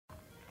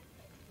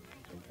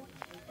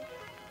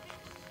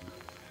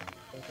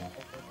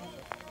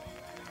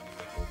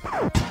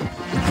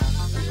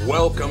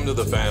Welcome to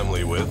the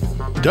family with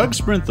Doug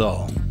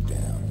Sprinthal,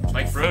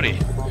 Mike Brody,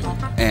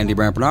 Andy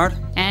Brant Bernard,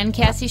 and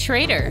Cassie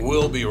Schrader.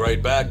 We'll be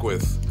right back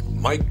with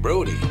Mike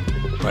Brody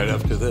right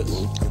after this.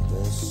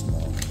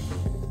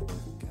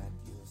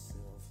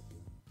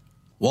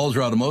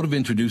 Walzer Automotive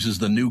introduces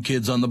the new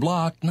kids on the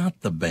block, not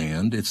the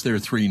band. It's their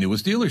 3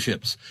 newest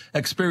dealerships.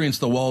 Experience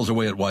the Walzer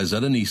way at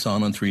Wayzata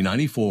Nissan on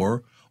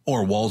 394,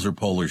 or Walzer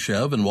Polar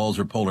Chev and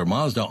Walzer Polar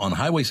Mazda on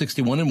Highway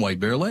 61 in White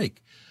Bear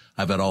Lake.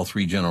 I've had all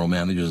 3 general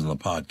managers on the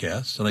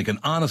podcast, and I can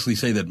honestly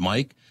say that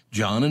Mike,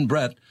 John, and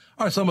Brett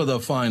are some of the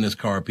finest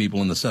car people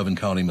in the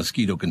 7-county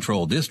mosquito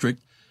control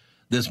district.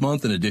 This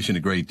month, in addition to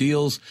great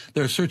deals,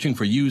 they're searching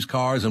for used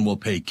cars and will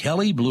pay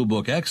Kelly Blue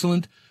Book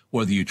Excellent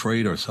whether you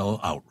trade or sell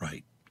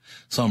outright.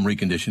 Some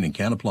reconditioning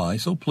can apply,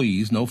 so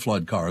please, no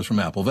flood cars from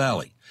Apple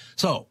Valley.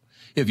 So,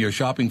 if you're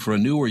shopping for a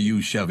new or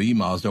used Chevy,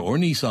 Mazda, or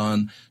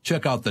Nissan,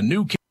 check out the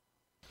new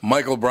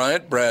Michael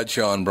Bryant,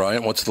 Bradshaw and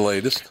Bryant, what's the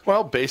latest?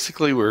 Well,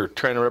 basically, we're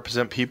trying to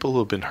represent people who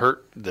have been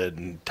hurt,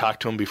 then talk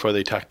to them before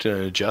they talk to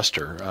an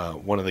adjuster.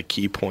 One of the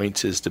key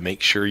points is to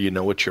make sure you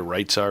know what your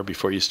rights are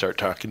before you start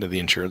talking to the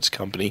insurance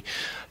company,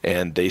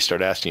 and they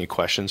start asking you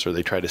questions or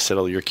they try to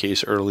settle your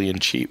case early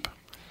and cheap.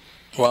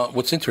 Well,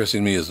 what's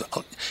interesting to me is,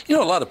 a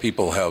lot of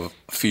people have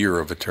fear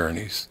of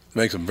attorneys. It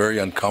makes them very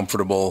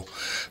uncomfortable.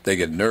 They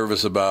get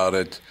nervous about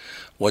it.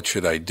 What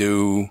should I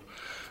do?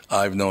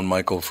 I've known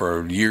Michael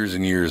for years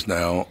and years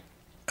now,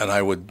 and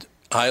I would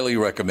highly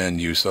recommend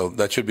you. So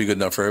that should be good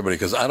enough for everybody,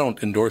 because I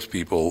don't endorse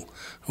people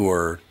who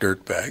are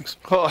dirtbags.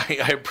 Well,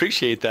 I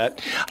appreciate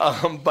that.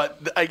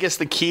 But I guess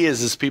the key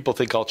is people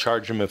think I'll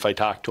charge them if I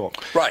talk to them.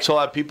 Right. So a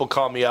lot of people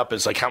call me up.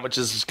 It's like, how much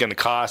is this going to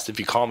cost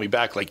if you call me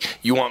back? Like,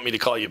 you want me to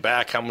call you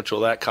back? How much will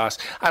that cost?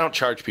 I don't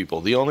charge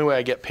people. The only way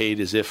I get paid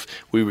is if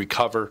we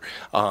recover,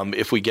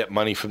 if we get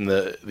money from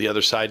the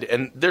other side.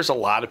 And there's a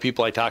lot of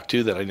people I talk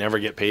to that I never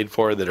get paid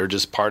for that are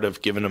just part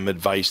of giving them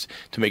advice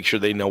to make sure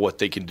they know what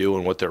they can do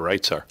and what their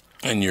rights are.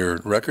 And your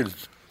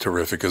record's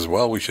terrific as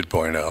well, we should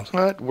point out.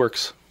 Well, it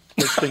works.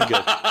 It's been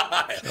good.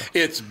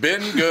 It's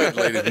been good,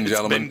 ladies and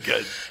gentlemen. It's been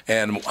good.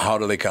 And how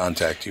do they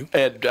contact you?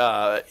 And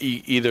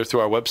either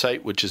through our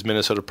website, which is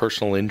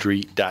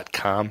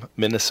minnesotapersonalinjury.com,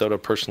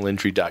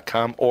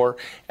 minnesotapersonalinjury.com, or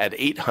at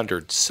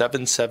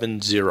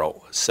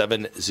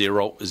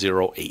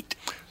 800-770-7008.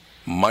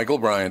 Michael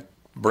Bryant,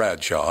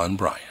 Bradshaw and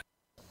Bryant.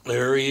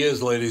 There he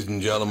is, ladies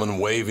and gentlemen,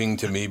 waving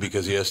to me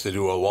because he has to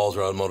do a Walzer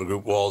Automotive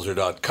Group,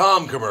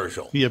 Walzer.com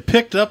commercial. You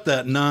picked up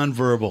that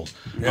nonverbal.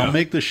 Yeah. I'll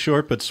make this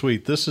short but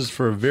sweet. This is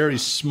for a very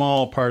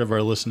small part of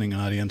our listening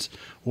audience.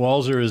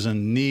 Walzer is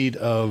in need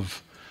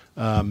of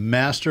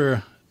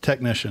master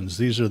technicians.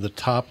 These are the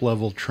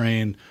top-level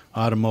trained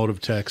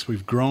automotive techs.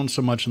 We've grown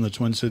so much in the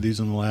Twin Cities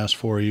in the last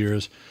 4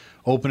 years,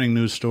 opening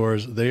new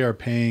stores. They are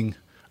paying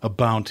a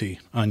bounty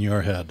on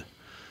your head.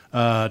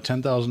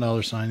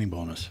 $10,000 signing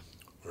bonus.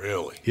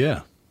 Really?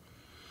 Yeah.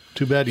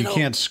 Too bad you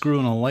can't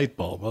screw in a light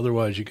bulb.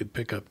 Otherwise, you could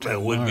pick up 10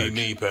 That would large. be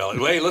me, pal.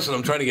 Hey, listen,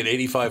 I'm trying to get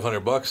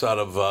 $8,500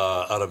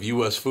 out of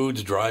U.S.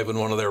 Foods driving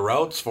one of their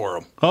routes for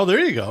them. Oh, there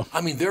you go. I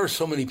mean, there are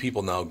so many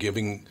people now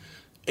giving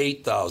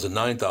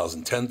 $8,000,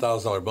 $9,000,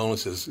 $10,000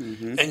 bonuses,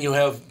 and you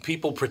have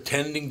people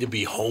pretending to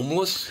be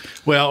homeless.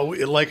 Well,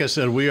 like I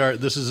said,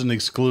 this is an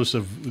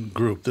exclusive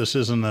group. This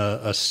isn't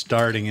a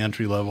starting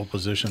entry-level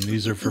position.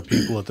 These are for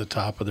people at the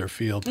top of their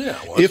field. Yeah,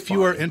 well, if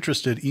you are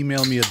interested,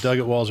 email me at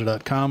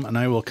doug@walzer.com, and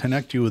I will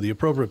connect you with the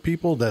appropriate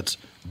people. That's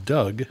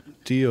Doug,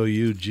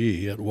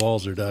 D-O-U-G, at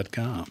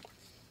walzer.com.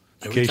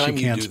 In case you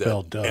can't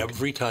spell Doug.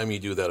 Every time you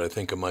do that, I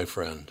think of my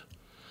friend,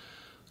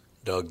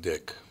 Doug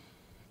Dick.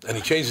 And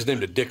he changed his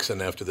name to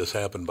Dixon after this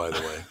happened, by the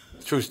way.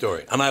 True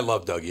story. And I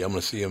love Dougie. I'm going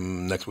to see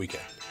him next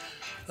weekend.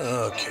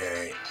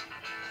 Okay.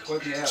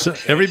 So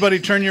everybody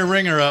turn your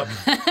ringer up.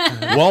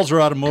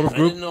 Walzer Automotive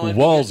Group,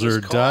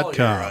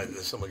 walzer.com.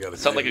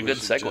 Sounds like a good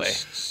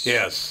segue.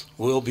 Yes.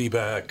 We'll be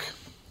back.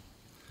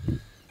 I got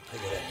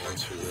to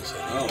answer this.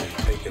 I need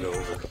to take it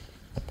over.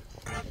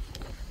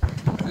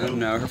 Oh,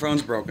 no, her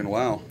phone's broken.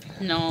 Wow.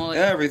 No.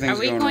 Everything's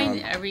going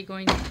wrong.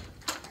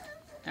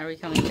 Are we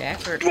coming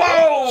back? Or?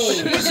 Whoa!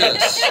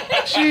 Jesus.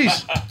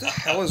 Jeez. What the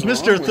hell is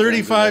Mr. wrong with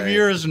 35 today?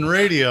 years in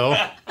radio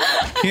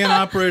can't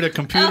operate a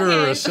computer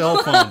or a cell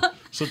phone.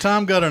 So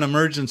Tom got an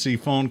emergency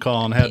phone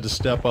call and had to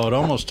step out.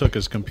 Almost took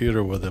his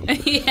computer with him.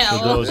 Yeah,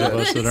 for those of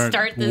us that aren't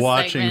start this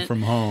watching segment.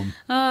 from home.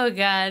 Oh,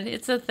 God.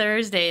 It's a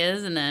Thursday,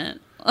 isn't it?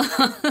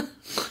 Oh,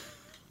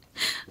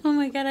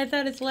 my God. I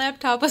thought his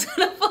laptop was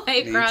going to fly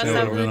across too.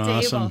 over the Would've table. been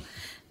awesome.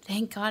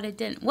 Thank God it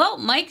didn't. Well,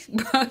 Mike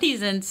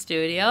Brody's in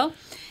studio,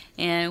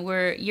 and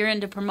you're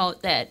in to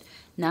promote that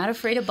Not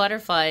Afraid of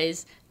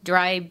Butterflies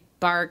dry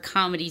bar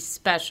comedy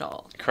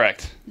special.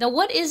 Correct. Now,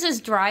 what is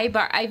this dry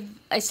bar?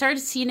 I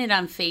started seeing it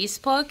on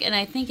Facebook, and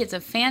I think it's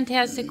a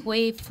fantastic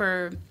way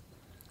for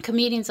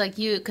comedians like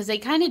you, because they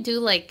kind of do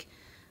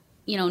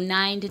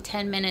 9 to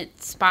 10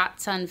 minute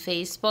spots on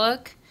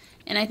Facebook,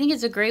 and I think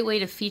it's a great way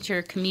to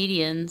feature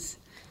comedians.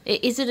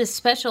 Is it a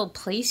special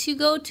place you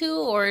go to,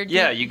 or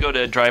You go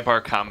to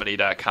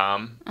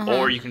drybarcomedy.com,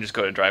 or you can just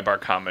go to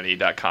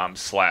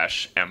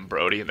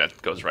drybarcomedy.com/mbrody, and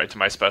that goes right to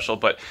my special.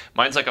 But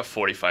mine's like a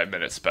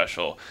 45-minute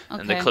special,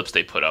 and the Okay. clips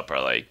they put up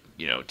are like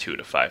 2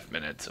 to 5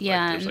 minutes. And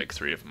Yeah, there's and- like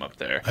 3 of them up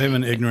there. I have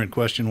an ignorant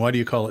question. Why do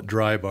you call it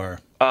dry bar?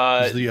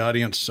 Is the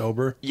audience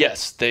sober?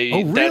 Yes, they.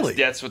 Oh, really?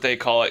 That's what they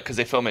call it because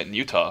they film it in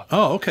Utah.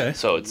 Oh, okay.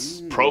 So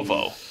it's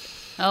Provo.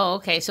 Oh,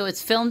 okay. So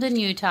it's filmed in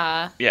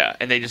Utah. Yeah,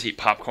 and they just eat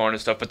popcorn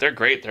and stuff, but they're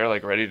great. They're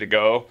like ready to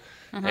go,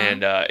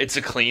 and it's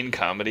a clean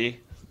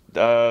comedy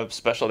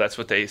special. That's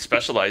what they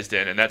specialized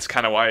in, and that's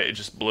kind of why it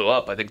just blew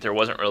up. I think there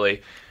was a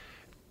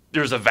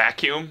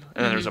vacuum,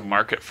 and then there's a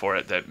market for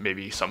it that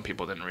maybe some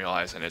people didn't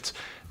realize. And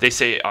they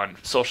say on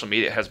social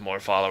media it has more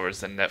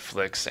followers than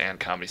Netflix and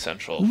Comedy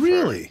Central.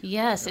 Really?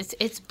 Yes,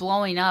 it's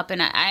blowing up, and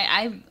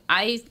I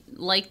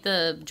like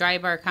the Dry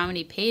Bar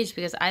Comedy page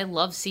because I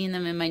love seeing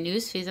them in my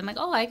news feeds. I'm like,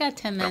 oh, I got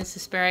 10 minutes to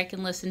spare. I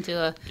can listen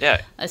to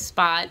a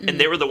spot. And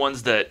they were the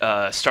ones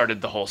that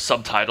started the whole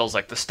subtitles,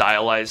 like the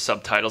stylized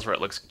subtitles where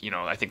it looks,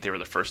 I think they were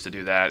the first to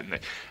do that. And the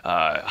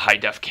high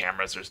def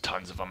cameras, there's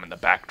tons of them, and the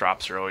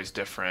backdrops are always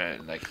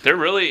different. Like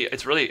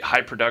it's really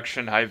high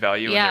production, high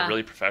value, and they're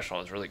really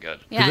professional. It's really good.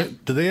 Yeah.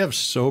 Do they have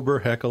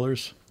sober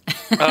hecklers?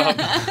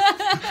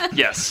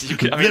 Yes.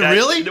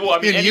 Really? Well,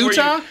 in anywhere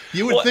Utah?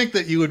 You would think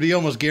that you would be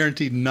almost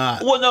guaranteed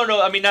not. Well,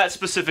 no. I mean, not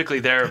specifically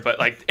there, but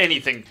like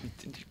anything.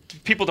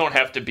 People don't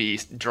have to be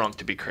drunk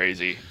to be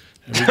crazy.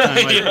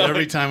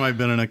 Every time I've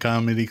been in a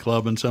comedy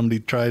club and somebody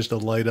tries to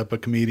light up a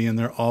comedian,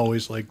 they're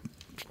always like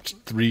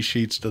 3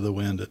 sheets to the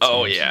wind.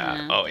 Oh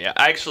yeah.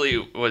 I actually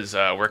was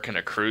working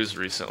a cruise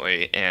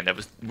recently, and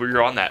we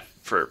were on that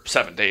for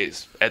 7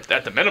 days at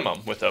the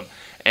minimum with them,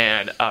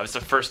 and it was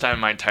the first time in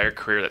my entire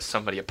career that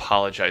somebody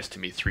apologized to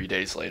me 3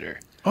 days later.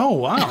 Oh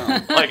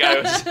wow! Like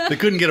I was. They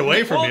couldn't get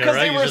away from you, because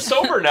right? they were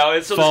sober now,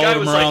 and so this followed guy them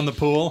was around like, the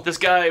pool. This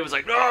guy was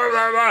like, "Rah,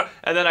 rah, rah,"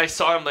 and then I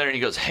saw him later, and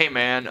he goes, "Hey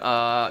man,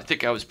 I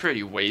think I was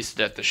pretty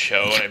wasted at the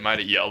show, and I might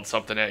have yelled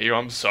something at you.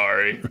 I'm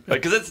sorry."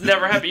 Because it's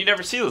never happened. You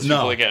never see those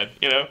people again.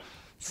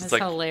 That's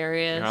like,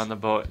 hilarious. You're on the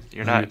boat.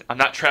 You're not. I'm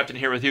not trapped in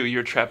here with you.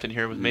 You're trapped in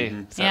here with me.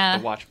 It's the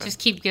Watchmen. Just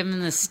keep giving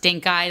him the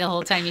stink eye the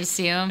whole time you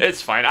see him.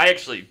 It's fine.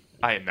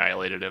 I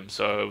annihilated him,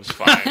 so it was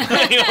fine.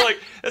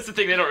 That's the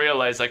thing they don't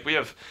realize. Like we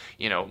have,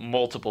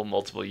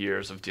 multiple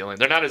years of dealing.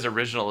 They're not as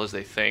original as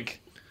they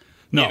think.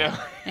 No.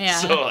 Yeah.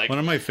 So like one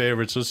of my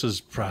favorites. This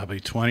is probably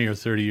 20 or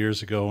 30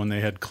 years ago when they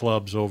had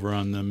clubs over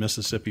on the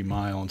Mississippi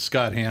Mile, and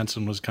Scott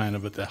Hansen was kind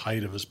of at the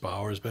height of his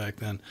powers back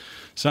then.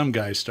 Some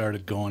guy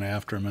started going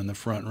after him in the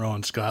front row,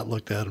 and Scott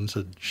looked at him and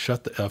said,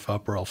 "Shut the F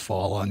up or I'll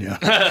fall on you."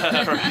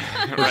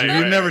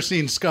 You've never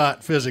seen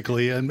Scott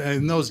physically, and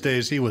in those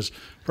days he was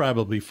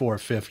probably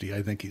 450.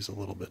 I think he's a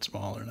little bit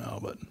smaller now,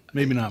 but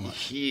maybe not much.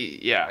 He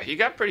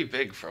got pretty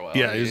big for a while.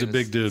 Yeah, he was a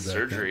big dude back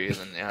then. Surgeries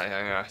and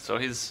yeah. So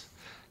he's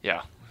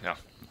yeah.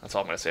 That's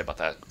all I'm gonna say about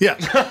that. Yeah,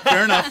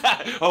 fair enough.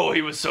 Oh,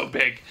 he was so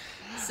big.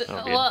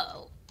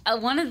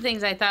 One of the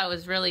things I thought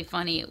was really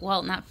funny,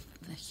 well, not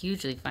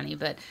hugely funny,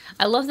 but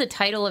I love the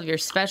title of your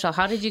special.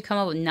 How did you come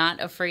up with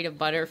Not Afraid of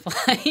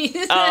Butterflies?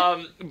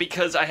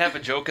 Because I have a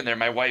joke in there.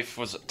 My wife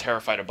was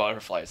terrified of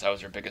butterflies. That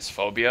was her biggest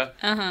phobia.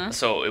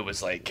 So it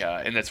was like,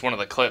 and that's one of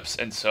the clips.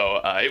 And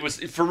so it was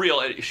for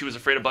real. She was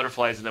afraid of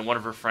butterflies, and then one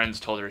of her friends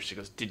told her, she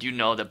goes, "Did you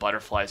know that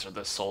butterflies are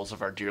the souls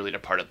of our dearly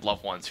departed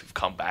loved ones who've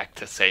come back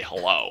to say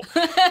hello?"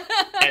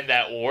 And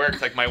that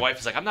worked. Like my wife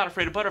is like, "I'm not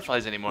afraid of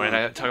butterflies anymore." And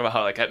I talk about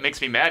how like that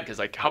makes me mad because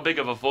like how big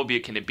of a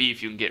phobia can it be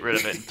if you can get rid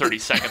of it in 30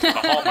 seconds with a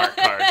Hallmark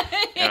card?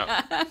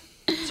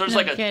 So there's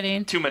like a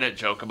 2-minute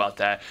joke about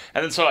that,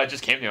 and then so I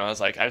just came to you. I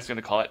was like, I'm just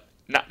gonna call it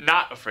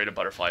not afraid of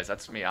butterflies.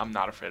 That's me. I'm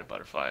not afraid of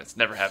butterflies.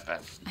 Never have been.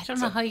 I don't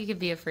know how you could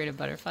be afraid of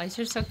butterflies.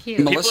 You're so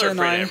cute. Melissa and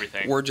afraid of I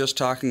everything. were just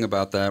talking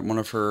about that. One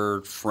of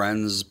her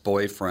friend's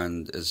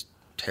boyfriend is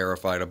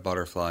terrified of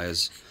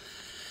butterflies,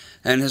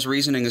 and his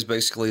reasoning is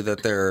basically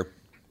that they're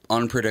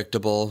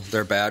unpredictable.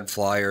 They're bad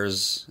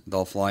flyers.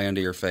 They'll fly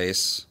into your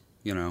face.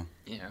 Yeah.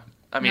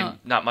 I mean,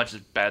 not much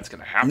bad's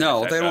going to happen.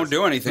 No, they won't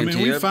do anything to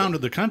you. We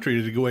founded the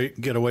country to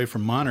get away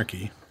from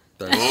monarchy.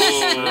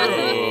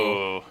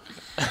 Oh.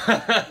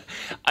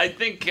 I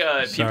think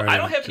people. Sorry, I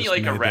don't have just any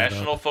like made that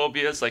irrational up.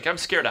 phobias. Like I'm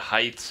scared of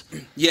heights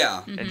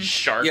Yeah. and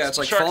sharks. Yeah, it's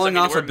like Sharks, falling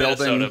I mean, off we're a in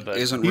building Minnesota, but-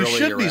 isn't You really should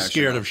be irrational.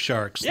 scared of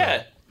sharks.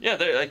 Though. Yeah,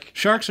 they're like.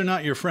 Sharks are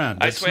not your friend.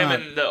 I That's swam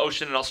not- in the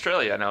ocean in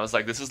Australia, and I was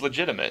like, "This is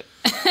legitimate."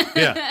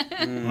 Yeah.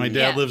 My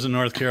dad Yeah. lives in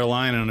North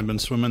Carolina, and I've been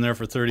swimming there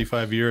for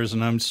 35 years,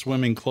 and I'm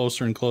swimming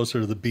closer and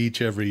closer to the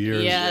beach every year.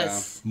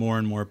 Yes. More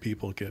and more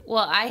people get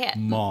Well, I had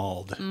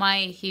mauled.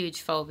 my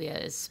huge phobia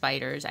is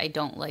spiders. I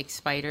don't like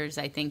spiders.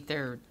 I think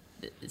they're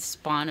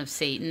spawn of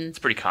Satan. It's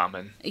pretty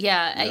common.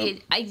 Yeah,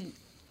 I.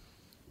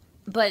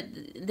 But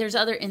there's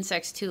other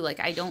insects too. Like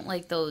I don't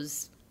like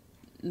those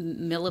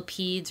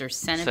millipedes or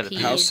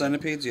centipedes. House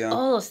centipedes, yeah.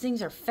 Oh, those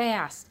things are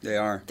fast. They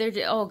are. They're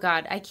oh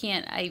god, I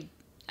can't.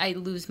 I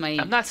lose my.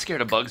 I'm not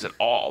scared of bugs at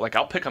all. Like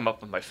I'll pick them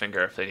up with my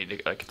finger if they need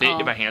to. Like if they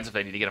get my hands if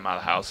they need to get them out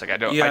of the house. Like I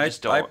don't. Yeah, I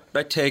just don't.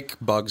 I take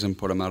bugs and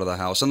put them out of the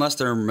house, unless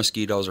they're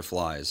mosquitoes or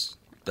flies.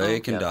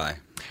 They can die.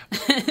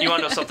 You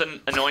want to know something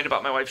annoying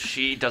about my wife?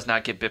 She does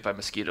not get bit by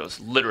mosquitoes.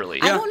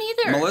 Literally. I don't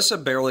either. Melissa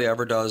barely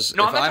ever does.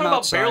 No, If I'm not talking about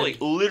outside, barely.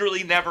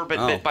 Literally never been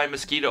Oh. bit by a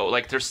mosquito.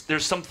 Like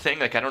there's something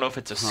like I don't know if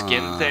it's a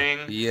skin thing.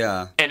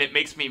 Yeah. And it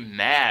makes me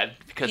mad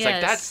because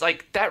Yes.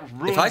 that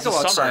ruins If I go the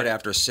outside summer.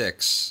 after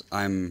 6,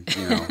 I'm,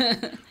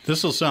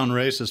 This will sound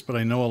racist, but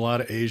I know a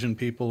lot of Asian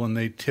people, and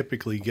they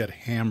typically get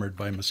hammered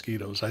by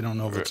mosquitoes. I don't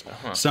know if it's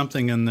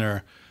something in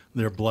their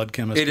blood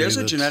chemistry. It is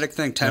a that's- genetic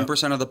thing.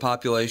 10% of the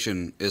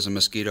population is a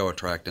mosquito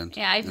attractant.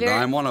 Yeah, And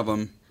I'm one of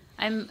them.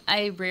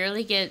 I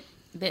rarely get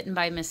bitten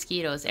by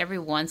mosquitoes. Every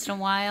once in a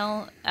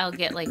while, I'll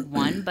get like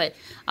one, but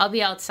I'll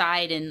be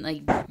outside and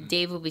like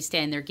Dave will be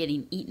standing there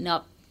getting eaten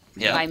up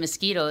Yeah. by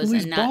mosquitoes. Well,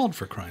 he's and bald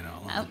for crying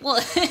out loud. Well,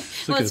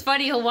 it's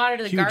funny. He'll water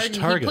the huge garden.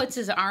 target. He puts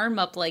his arm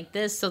up like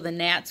this so the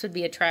gnats would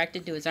be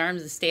attracted to his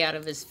arms to stay out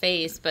of his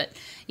face. But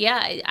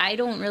yeah, I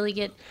don't really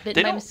get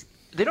bitten by mosquitoes.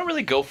 They don't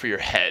really go for your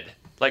head.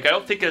 Like I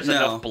don't think there's No.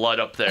 enough blood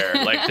up there.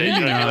 Like you know what I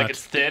mean? Not. Like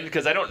it's thin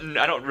because I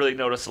don't really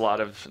notice a lot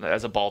of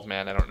as a bald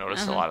man. I don't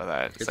notice a lot of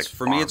that. It's like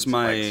for me, it's arms and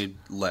my legs.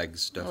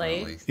 legs,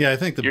 definitely. Legs? Yeah, I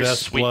think the Your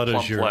best sweet, blood is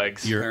plump your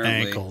legs. Apparently.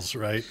 ankles,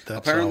 right? That's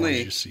Apparently.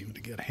 always you seem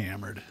to get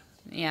hammered.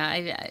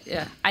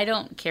 Yeah, I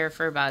don't care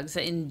for bugs.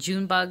 And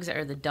June bugs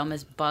are the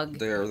dumbest bug.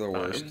 They're the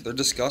worst. They're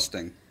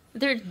disgusting.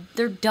 They're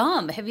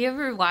dumb. Have you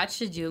ever watched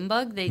a June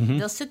bug?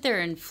 They'll sit there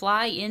and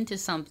fly into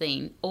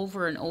something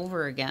over and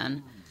over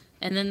again,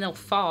 and then they'll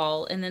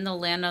fall, and then they'll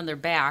land on their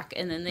back,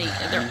 and then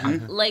their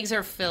legs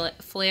are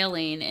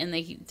flailing, and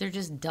they're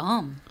just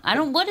dumb.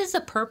 What is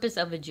the purpose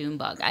of a June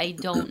bug? I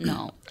don't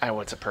know.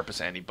 What's the purpose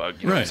of any bug?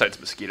 Right. Besides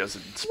mosquitoes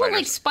and spiders. Well,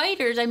 like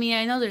spiders. I mean,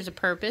 I know there's a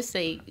purpose.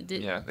 They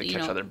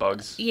catch other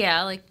bugs.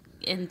 Yeah, like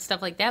and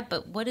stuff like that.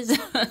 But what is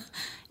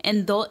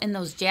and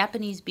those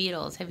Japanese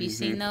beetles? Have you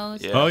seen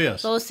those? Yeah. Oh,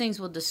 yes. Those things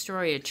will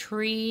destroy a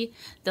tree.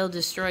 They'll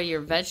destroy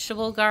your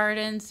vegetable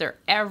gardens. They're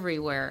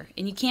everywhere,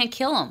 and you can't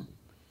kill them.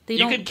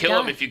 You could kill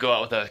them if you go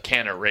out with a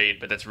can of Raid,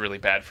 but that's really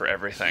bad for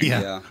everything.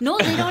 Yeah. No,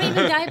 they don't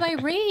even die by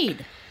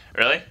Raid.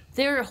 Really?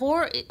 They're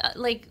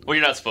like. Well,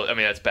 you're not supposed. I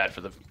mean, that's bad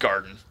for the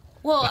garden.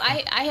 Well,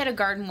 I had a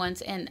garden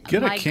once, and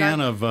Get my a can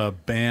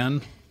of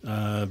Ban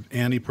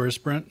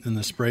antiperspirant in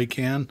the spray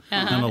can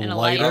and and a a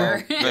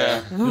lighter.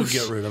 Yeah. You'll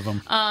get rid of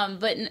them.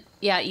 But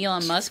yeah,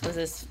 Elon Musk was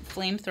this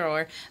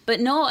flamethrower. But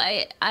no,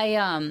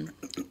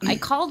 I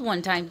called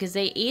one time because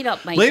they ate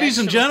up my. Ladies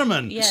and vegetables.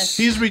 gentlemen, Yes.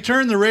 he's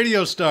returned the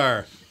radio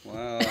star.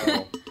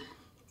 Wow.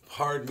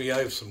 Pardon me, I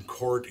have some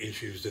court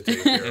issues to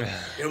take care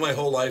of. My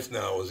whole life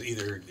now is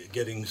either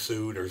getting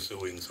sued or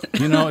suing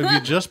someone. If you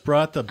just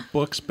brought the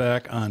books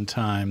back on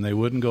time, they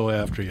wouldn't go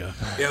after you.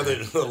 Yeah,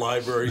 the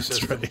library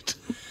system. Right.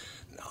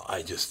 No,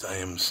 I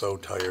am so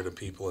tired of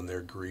people and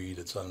their greed.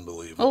 It's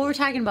unbelievable. Well, we're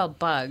talking about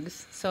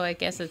bugs, so I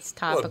guess it's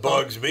topical. What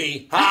bugs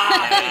me?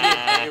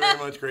 Thank you very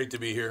much. Great to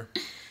be here.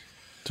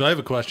 So I have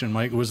a question,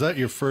 Mike. Was that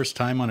your first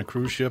time on a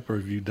cruise ship, or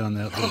have you done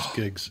those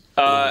gigs?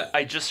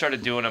 I just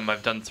started doing them.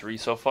 I've done 3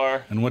 so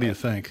far. And what do you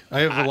think?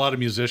 I have a lot of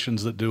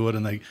musicians that do it,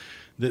 and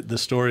the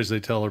stories they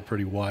tell are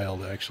pretty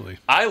wild, actually.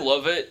 I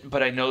love it,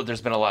 but I know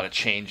there's been a lot of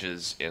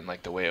changes in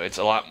like the way it's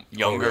a lot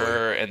younger,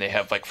 really? and they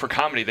have like for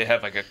comedy they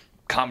have like a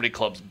comedy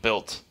clubs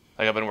built.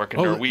 Like I've been working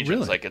Oh, Norwegians,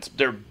 really? like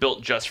they're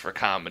built just for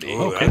comedy.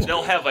 Oh, and that's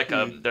they'll good. have like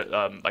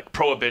like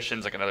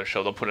Prohibition's like another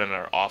show they'll put in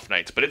our off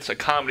nights, but it's a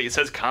comedy. It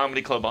says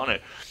comedy club on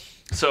it,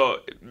 so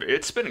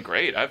it's been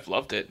great. I've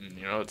loved it, and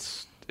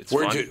it's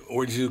Where'd fun.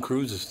 you do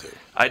cruises to?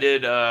 I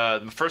did.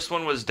 The first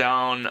one was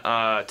down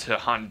to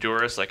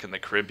Honduras, like in the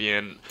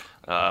Caribbean,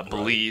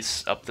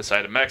 Belize, up the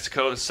side of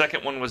Mexico. The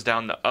second one was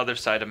down the other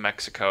side of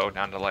Mexico,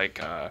 down to like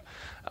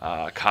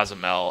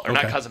Cozumel, or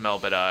not Okay. Cozumel,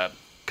 but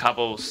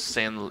Cabo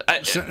San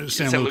Lucas,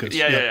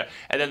 Yeah, yeah. yeah.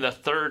 And then the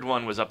third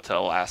one was up to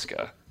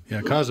Alaska.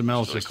 Yeah,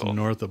 Cozumel's Really just cool.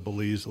 north of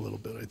Belize a little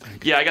bit, I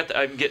think. Yeah,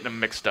 I'm getting them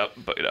mixed up,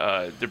 but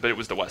it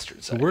was the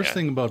western side. The worst yeah.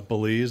 thing about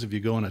Belize, if you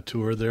go on a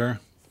tour there,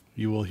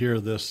 you will hear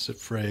this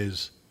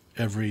phrase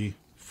every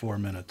 4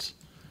 minutes.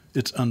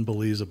 It's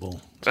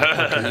unbelievable. It's like,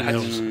 okay, that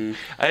was-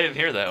 I didn't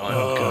hear that one.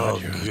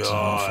 God, it's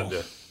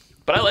awful.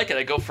 But I like it.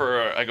 I go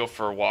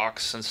for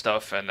walks and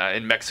stuff. And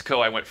in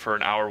Mexico, I went for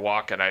an hour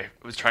walk, and I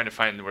was trying to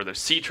find where the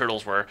sea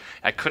turtles were.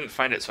 I couldn't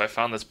find it, so I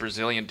found this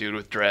Brazilian dude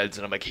with dreads,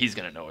 and I'm like, he's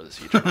gonna know where the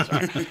sea turtles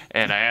are.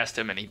 And I asked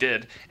him, and he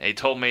did. And he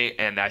told me,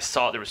 and I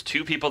saw there was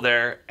 2 people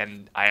there,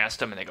 and I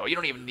asked him, and they go, you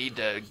don't even need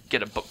to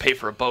pay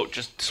for a boat,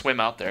 just swim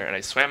out there. And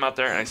I swam out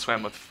there, and I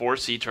swam with 4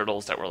 sea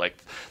turtles that were like.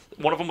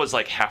 One of them was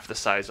like half the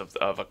size of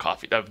a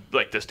coffee,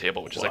 like this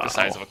table, which is like the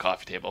size of a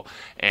coffee table.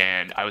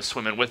 And I was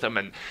swimming with them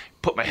and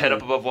put my head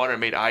up above water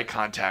and made eye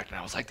contact. And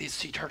I was like, these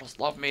sea turtles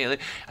love me. And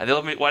they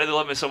love me. Why do they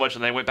love me so much?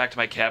 And then I went back to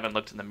my cabin,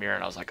 looked in the mirror,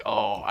 and I was like,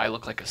 oh, I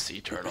look like a sea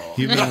turtle.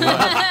 You've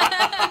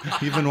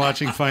been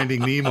watching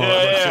Finding Nemo,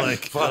 it looks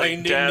like.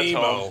 Finding Dad's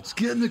Nemo. home. Let's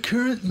get in the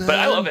current, man. But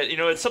I love it.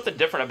 It's something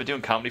different. I've been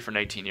doing comedy for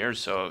 19 years,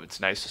 so it's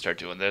nice to start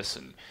doing this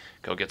and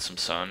go get some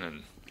sun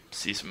and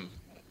see some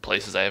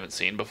places I haven't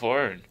seen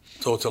before. And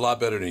So it's a lot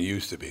better than it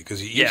used to be,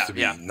 because it used to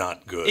be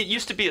not good. it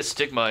used to be a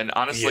stigma, and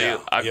honestly, Yeah,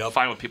 I'm yep.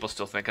 fine with people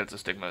still thinking it's a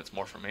stigma. It's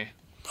more for me.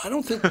 I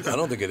don't think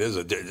it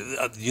is. Do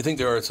you think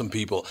there are some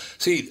people?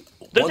 See,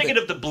 they're thinking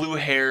of the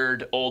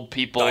blue-haired old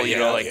people, coming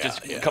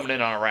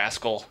in on a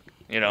rascal.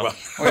 Oh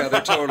yeah,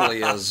 there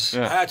totally is.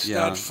 That's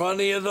not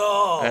funny at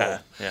all. Yeah,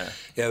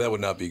 that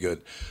would not be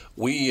good.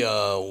 We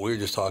were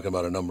just talking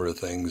about a number of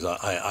things.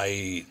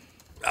 I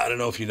don't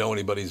know if you know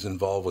anybody's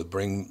involved with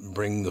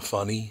Bring the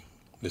Funny,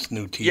 this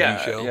new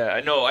TV show. Yeah,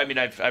 I know. I mean,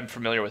 I'm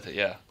familiar with it.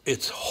 Yeah,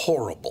 it's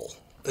horrible.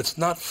 It's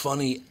not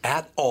funny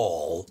at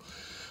all.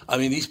 I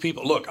mean, these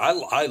people, look,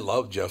 I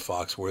love Jeff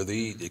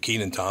Foxworthy.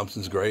 Kenan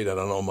Thompson's great. I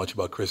don't know much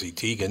about Chrissy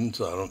Teigen,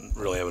 so I don't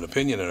really have an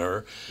opinion on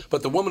her.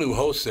 But the woman who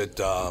hosts it,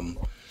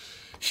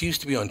 she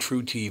used to be on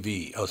True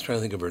TV. I was trying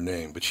to think of her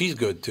name, but she's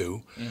good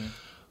too. Mm-hmm.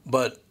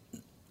 But,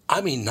 I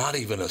mean, not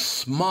even a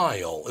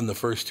smile in the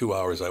first 2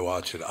 hours I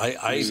watched it.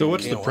 So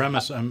what's the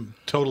premise? I'm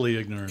totally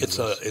ignorant. It's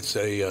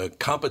a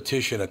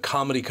competition, a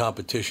comedy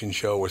competition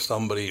show where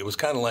somebody. It was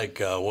kind of like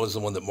what was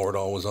the one that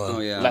Mordaunt was on? Oh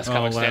yeah, Last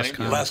Comic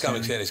Standing. Last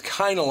Comic Standing is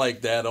kind of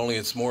like that, only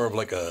it's more of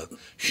like a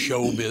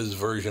showbiz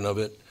version of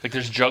it. Like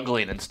there's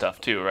juggling and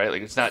stuff too, right?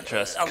 Like it's not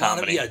just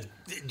comedy.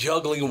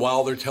 Juggling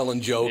while they're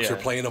telling jokes or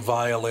playing a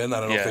violin. I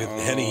don't know if they're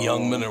Henny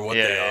Youngman or what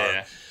they are.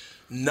 Yeah.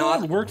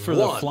 Not it worked for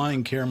the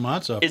Flying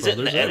Karamazov Is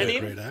brothers. it the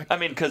editing? I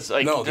mean, because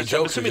I'm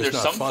assuming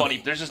there's some funny.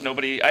 There's just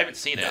nobody. I haven't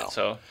seen it,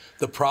 so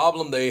the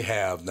problem they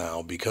have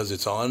now, because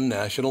it's on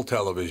national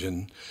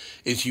television,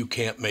 is you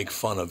can't make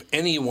fun of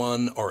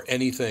anyone or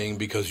anything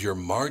because you're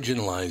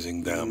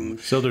marginalizing them.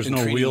 So there's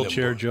no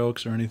wheelchair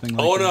jokes or anything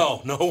like that?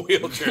 Oh no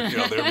wheelchair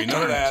joke. There'll be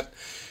none of that.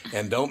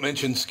 And don't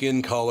mention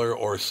skin color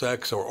or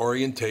sex or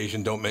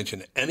orientation. Don't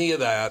mention any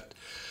of that.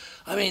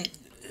 I mean,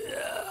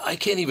 I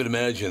can't even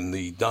imagine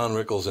the Don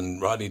Rickles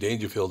and Rodney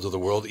Dangerfields of the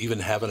world even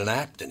having an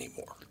act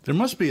anymore. There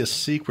must be a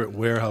secret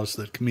warehouse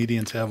that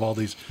comedians have all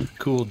these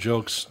cool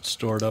jokes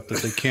stored up that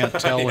they can't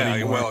tell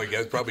anymore. Well,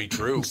 that's probably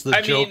true. It's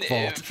the joke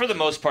vault. For the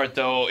most part,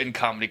 though, in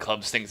comedy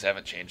clubs, things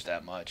haven't changed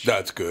that much.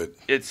 That's good.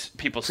 It's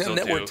people still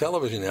network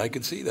television. I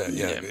could see that.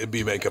 Yeah,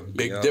 it'd make a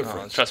big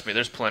difference. Trust me,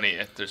 there's plenty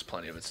of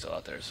it still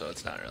out there, so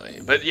it's not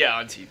really. But yeah,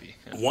 on TV.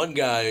 Yeah. One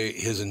guy,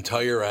 his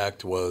entire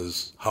act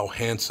was how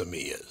handsome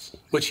he is,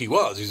 which he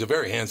was. He's a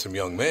very handsome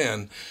young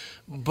man,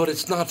 but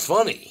it's not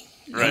funny.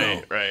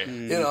 Right.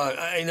 You know,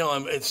 I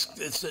know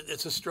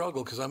it's a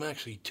struggle because I'm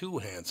actually too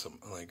handsome.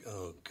 I'm like,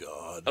 oh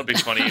God. That'll be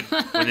funny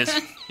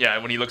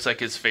when he looks like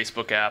his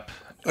Facebook app.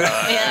 In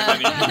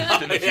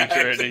the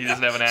future, and he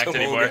doesn't have an act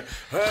anymore.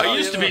 Well, I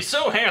used to be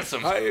so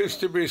handsome. I used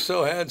to be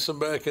so handsome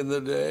back in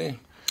the day.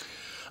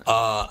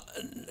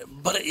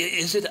 But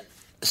is it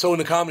so in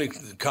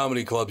the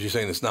comedy clubs? You're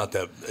saying it's not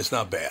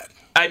bad.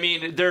 I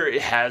mean, there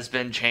has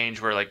been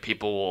change where like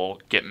people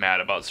will get mad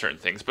about certain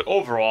things, but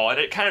overall, and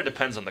it kind of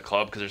depends on the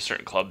club because there's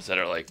certain clubs that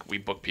are like we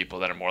book people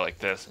that are more like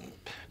this,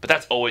 but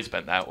that's always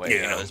been that way. Yeah.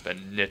 You know, there's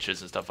been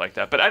niches and stuff like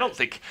that. But I don't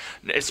think,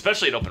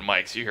 especially at open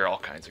mics, you hear all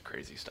kinds of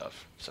crazy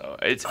stuff. So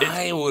it's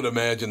I would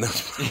imagine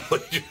that's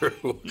probably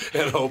true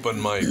at open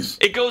mics.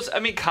 It goes. I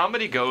mean,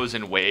 comedy goes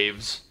in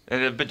waves,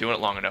 and I've been doing it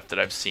long enough that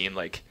I've seen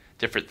like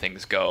different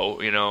things go,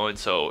 you know, and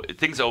so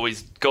things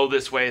always go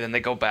this way, then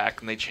they go back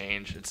and they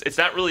change. It's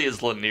not really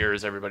as linear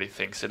as everybody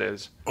thinks it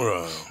is.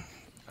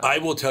 I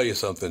will tell you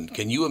something.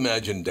 Can you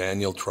imagine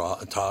Daniel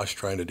Tosh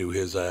trying to do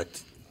his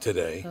act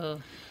today?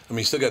 I mean,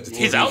 he's still got the TV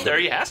He's out show. there.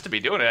 He has to be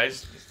doing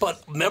it. But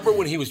remember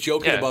when he was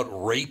joking about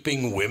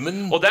raping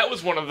women? Well, that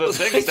was one of the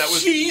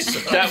things.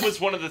 Jesus. That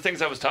was one of the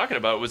things I was talking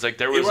about. Was like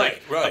there was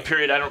a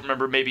period, I don't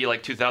remember, maybe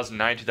like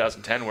 2009,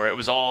 2010, where it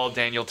was all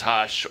Daniel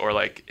Tosh or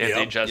like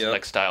Anthony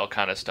Jeselnik style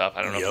kind of stuff.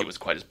 I don't know if he was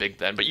quite as big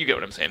then, but you get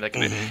what I'm saying. Like,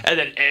 and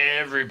then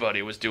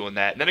everybody was doing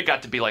that. And then it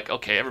got to be like,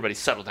 okay, everybody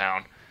settle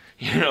down.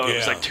 You know, it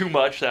was like too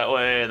much that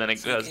way, and then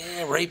it goes.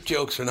 Yeah, rape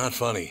jokes are not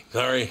funny.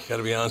 Sorry, got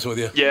to be honest with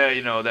you. Yeah,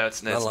 you know,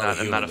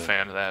 I'm not a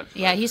fan of that.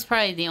 Yeah, he's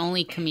probably the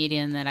only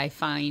comedian that I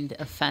find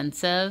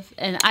offensive,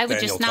 and I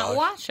would just not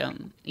watch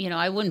him. You know,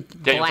 I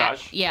wouldn't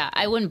blast. Yeah,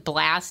 I wouldn't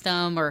blast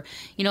him, or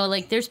you know,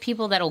 like there's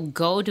people that'll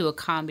go to a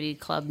comedy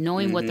club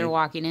knowing what they're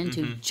walking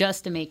into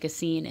just to make a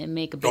scene and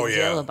make a big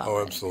deal about it.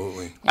 Oh,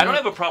 absolutely. I don't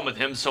have a problem with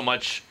him so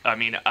much. I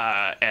mean,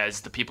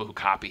 as the people who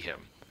copy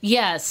him.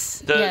 Yes.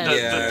 The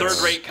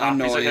third-rate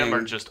copies of him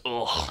are just,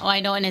 ugh. Oh, I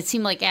know, and it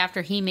seemed like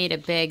after he made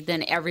it big,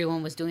 then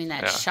everyone was doing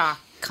that shock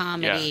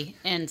comedy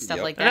and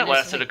stuff like that. And that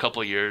lasted a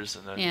couple of years.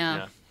 And then,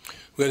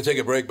 We're going to take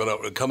a break,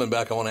 but coming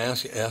back, I want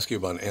to ask you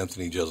about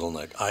Anthony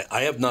Jeselnik.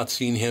 I have not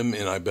seen him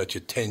in, I bet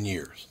you, 10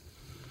 years.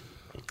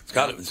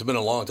 It's been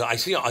a long time. I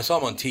saw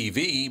him on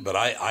TV, but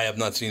I have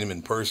not seen him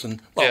in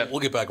person. Well, we'll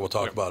get back and we'll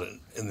talk about it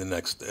in the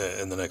next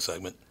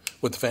segment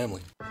with the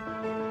family.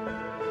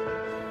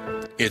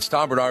 It's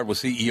Tom Bernard with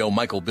CEO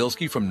Michael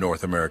Bilski from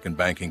North American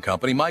Banking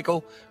Company.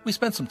 Michael, we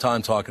spent some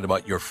time talking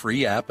about your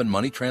free app and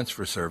money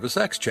transfer service,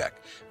 XCheck,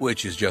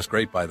 which is just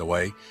great, by the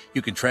way.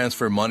 You can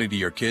transfer money to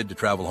your kid to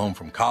travel home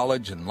from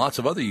college and lots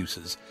of other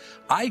uses.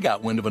 I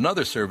got wind of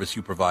another service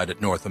you provide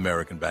at North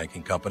American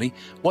Banking Company.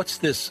 What's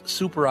this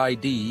Super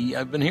ID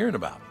I've been hearing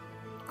about?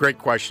 Great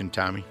question,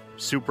 Tommy.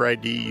 Super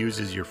ID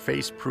uses your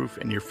face proof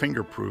and your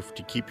finger proof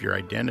to keep your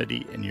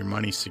identity and your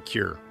money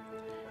secure.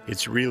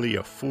 It's really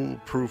a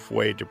foolproof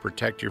way to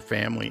protect your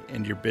family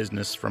and your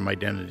business from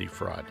identity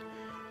fraud.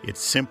 It's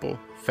simple,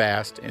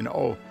 fast, and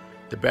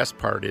the best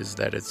part is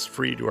that it's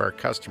free to our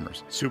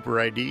customers. Super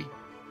ID,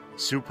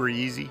 super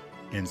easy,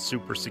 and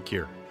super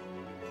secure.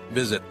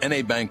 Visit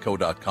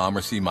nabankco.com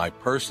or see my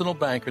personal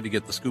banker to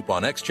get the scoop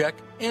on XCheck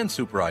and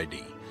Super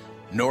ID.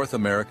 North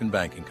American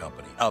Banking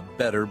Company, a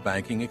better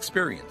banking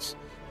experience.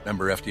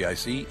 Member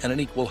FDIC and an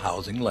equal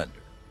housing lender.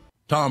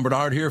 Tom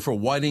Bernard here for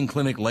Whiting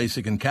Clinic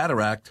LASIK and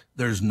Cataract.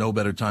 There's no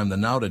better time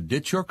than now to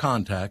ditch your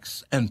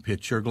contacts and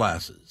pitch your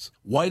glasses.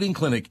 Whiting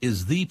Clinic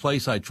is the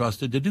place I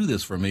trusted to do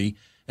this for me,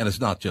 and it's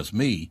not just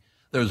me.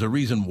 There's a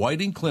reason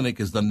Whiting Clinic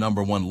is the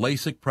 #1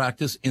 LASIK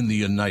practice in the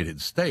United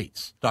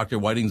States. Dr.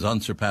 Whiting's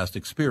unsurpassed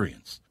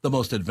experience, the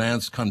most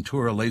advanced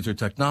Contura laser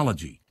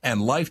technology,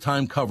 and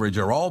lifetime coverage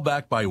are all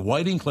backed by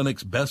Whiting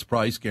Clinic's best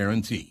price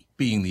guarantee.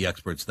 Being the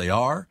experts they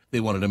are, they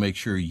wanted to make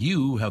sure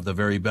you have the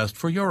very best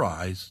for your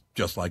eyes,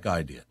 just like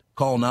I did.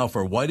 Call now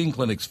for Whiting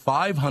Clinic's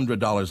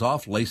 $500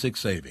 off LASIK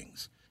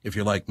savings. If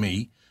you're like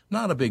me,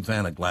 not a big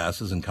fan of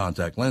glasses and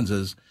contact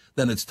lenses,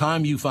 then it's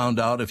time you found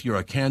out if you're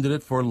a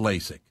candidate for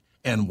LASIK.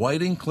 And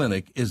Whiting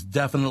Clinic is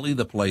definitely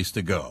the place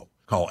to go.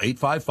 Call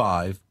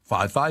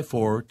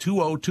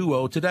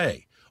 855-554-2020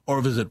 today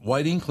or visit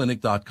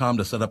whitingclinic.com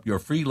to set up your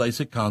free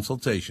LASIK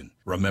consultation.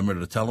 Remember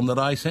to tell them that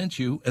I sent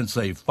you and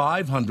save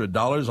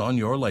 $500 on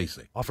your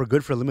LASIK. Offer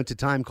good for a limited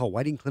time. Call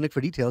Whiting Clinic for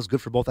details. Good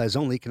for both eyes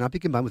only. Cannot be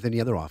combined with any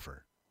other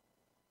offer.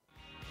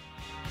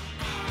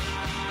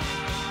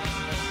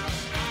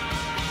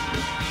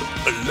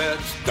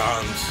 Let's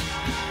dance.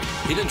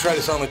 He didn't try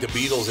to sound like the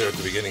Beatles there at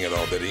the beginning at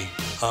all, did he?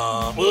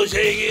 We'll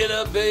shake it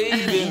up,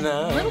 baby,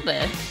 now. A little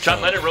bit. John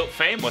Lennon wrote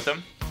Fame with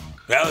him.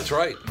 Yeah, that's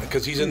right.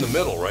 Because he's in the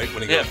middle, right?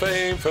 When he goes,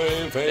 fame,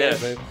 fame, fame, Yeah.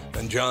 fame.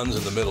 And John's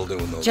in the middle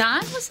doing those.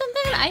 John was in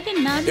that? I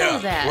did not know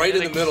that. Right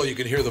in the middle, you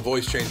can hear the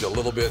voice change a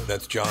little bit.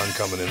 That's John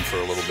coming in for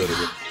a little bit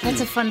of it.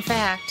 That's a fun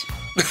fact.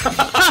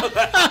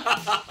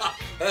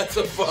 That's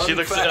a fun She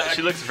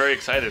looks very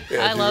excited.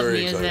 Yeah, I she's love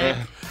very music.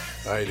 excited.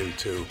 I do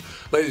too.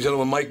 Ladies and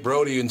gentlemen, Mike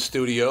Brody in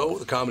studio.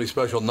 The comedy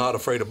special, Not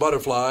Afraid of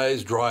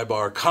Butterflies, Dry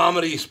Bar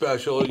Comedy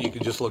Special. You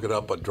can just look it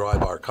up at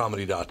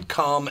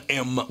drybarcomedy.com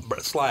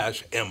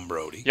 /M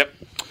Brody. Yep.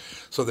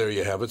 So there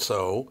you have it.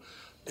 So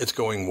it's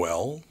going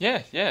well.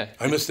 Yeah.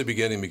 I missed the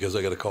beginning because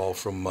I got a call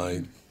from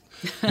my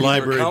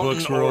Library accountant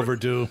books were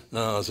overdue.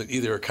 No, it's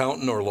either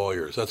accountant or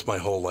lawyers. That's my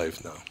whole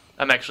life now.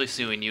 I'm actually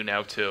suing you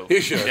now too.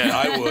 You should. Yeah.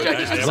 I would.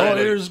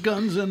 Lawyers,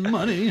 guns, and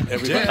money.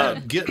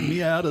 Dad, get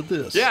me out of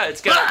this. Yeah, it's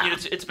been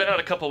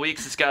out a couple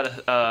weeks. It's got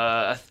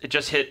it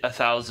just hit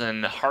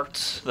 1,000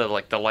 hearts, the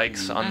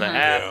likes on the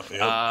app.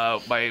 Yeah.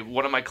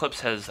 One of my clips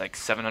has like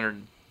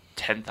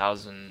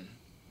 710,000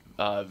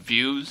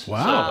 views.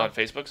 Wow. On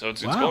Facebook, so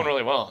it's going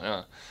really well.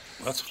 Yeah.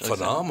 That's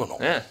phenomenal.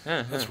 Yeah.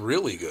 That's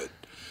really good.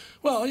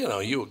 Well, you know,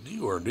 you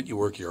earned it. You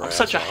work your ass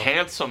Such a off.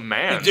 handsome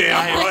man. Damn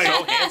I am right.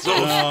 so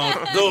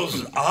handsome.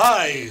 Those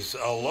eyes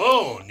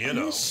alone, you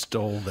know.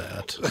 Stole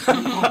that.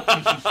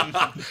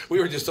 We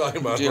were just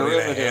talking about Yeah, being a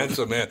really.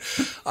 handsome man.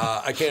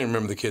 I can't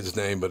remember the kid's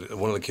name, but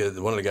one of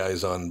the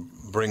guys on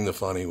Bring the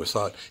Funny was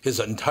thought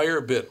his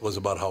entire bit was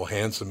about how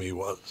handsome he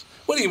was.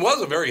 Well, he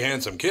was a very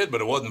handsome kid,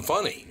 but it wasn't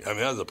funny. I mean,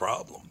 that was the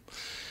problem.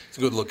 He's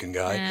a good-looking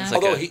guy. Yeah.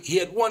 Although he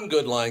had one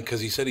good line because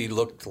he said he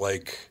looked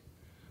like,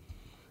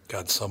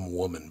 God, some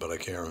woman, but I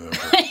can't remember.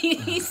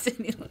 He said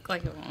he looked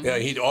like a woman. Yeah,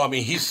 he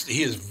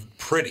is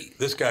pretty.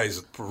 This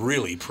guy's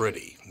really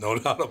pretty, no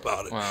doubt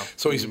about it. Wow.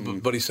 So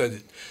but he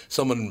said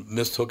someone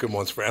mistook him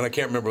once for, and I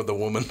can't remember the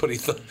woman, but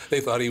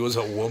they thought he was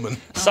a woman.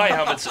 Cy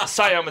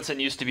Helmutson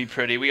used to be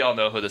pretty. We all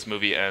know how this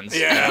movie ends.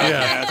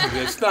 Yeah.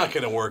 It's not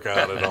going to work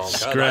out at all. God,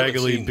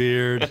 Scraggly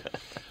beard.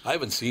 I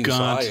haven't seen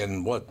Gaunt. Cy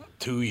in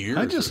 2 years.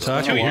 I just or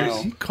talked to something.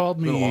 him. He called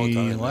Been a long me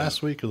time,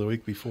 last week or the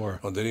week before.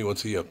 Oh, did he?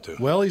 What's he up to?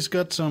 Well, he's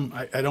got some,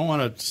 I don't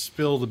want to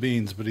spill the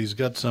beans, but he's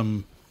got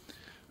some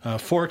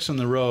forks in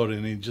the road,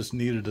 and he just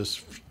needed to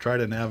try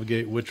to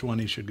navigate which one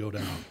he should go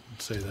down.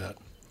 Let's say that.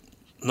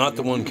 Not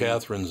the one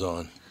Catherine's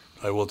on.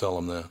 I will tell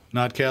him that.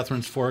 Not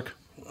Catherine's fork?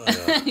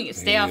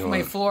 Stay off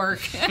my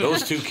fork.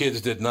 Those two kids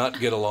did not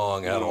get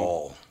along at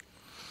all.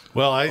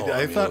 Well, I mean,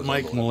 thought it was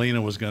Mike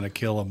Molina was going to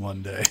kill him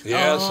one day.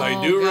 Yes,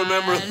 I do God.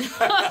 remember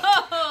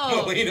that.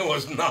 Molina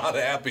was not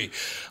happy.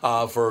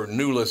 For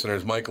new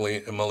listeners, Mike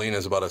Molina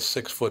is about a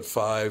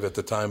 6'5" at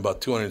the time,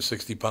 about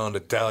 260-pound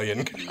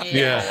Italian.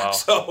 Yeah. Oh, wow.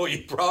 So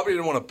you probably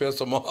didn't want to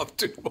piss him off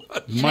too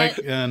much.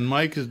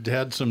 Mike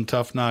had some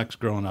tough knocks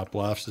growing up.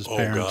 Lost his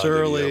parents God, did he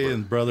early, ever.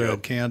 and brother Yep.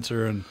 had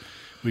cancer, and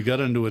we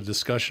got into a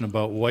discussion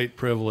about white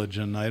privilege,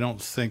 and I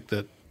don't think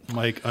that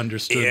Mike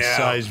understood Yeah.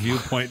 Cy's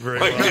viewpoint very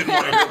Mike well. didn't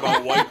want to hear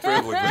about white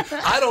privilege.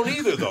 I don't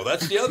either, though.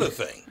 That's the other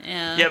thing.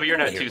 Yeah. But you're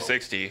not I hear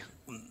 260.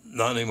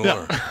 Not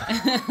anymore.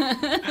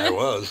 I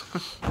was.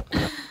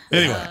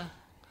 Anyway,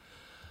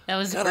 That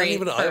was God,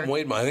 great.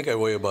 I think I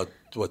weigh about,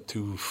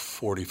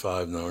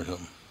 245 now or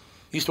something.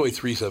 Used to weigh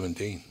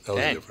 317. That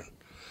was Dang. different.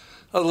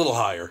 A little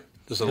higher.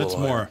 Just a that's little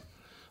higher. more.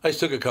 I just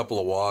took a couple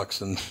of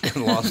walks and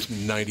lost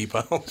 90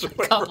 pounds or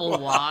whatever. Couple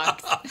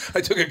walks.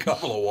 I took a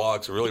couple of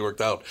walks. It really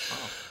worked out.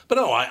 But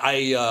no,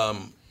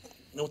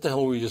 what the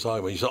hell were we just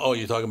talking about?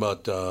 You're talking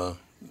about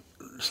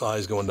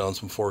size going down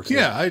some forks.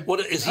 Yeah. What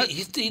is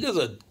he does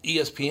a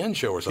ESPN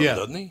show or something,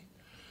 doesn't he?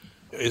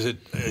 Is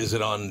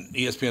it on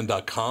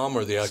ESPN.com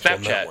or the actual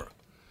Snapchat. network?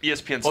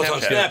 ESPN Snapchat. Oh, it's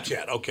on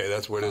Snapchat. Okay,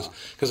 that's where it is.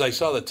 Because I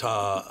saw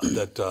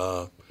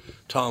that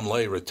Tom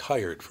Lay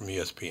retired from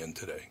ESPN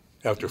today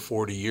after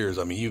 40 years.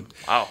 I mean,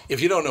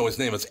 if you don't know his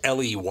name, it's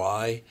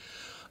Ley.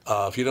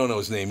 If you don't know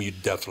his name, you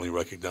definitely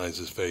recognize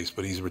his face.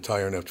 But he's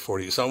retiring after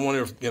 40 years. So I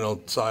wonder if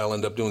Cy will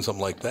end up doing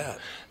something like that.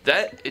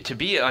 That to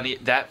be on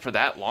that for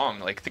that long,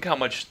 like think how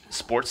much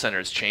SportsCenter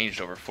has changed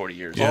over 40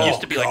 years. Yeah. It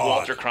used to be like God.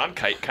 Walter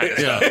Cronkite kind of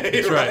Yeah, stuff.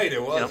 that's right.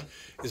 It was.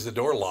 Is the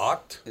door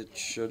locked? It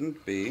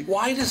shouldn't be.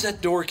 Why does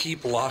that door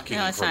keep locking?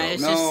 No, it's for not. those?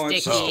 It's No,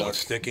 just it's sticky. Oh, it's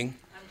sticking.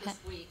 I'm just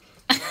weak.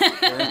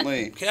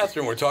 Apparently.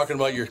 Catherine, we're talking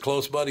about your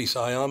close buddy,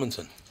 Cy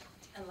Amundsen.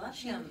 I love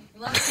him.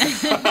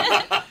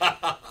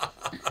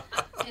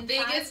 In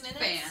Biggest 5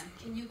 minutes, fan.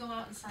 can you go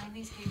out and sign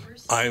these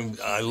papers?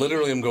 I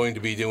literally am going to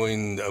be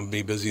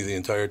be busy the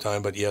entire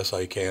time, but yes,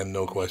 I can,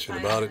 no question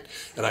about it.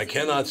 And I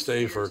cannot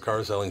stay for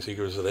Car Selling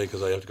Secrets today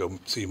because I have to go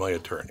see my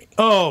attorney.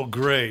 Oh,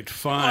 great.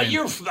 Fine.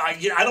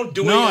 I don't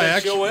do no, any of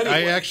that show anyway.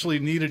 I actually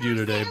needed you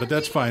today, but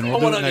that's fine. We'll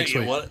do it next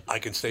week. I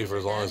can stay for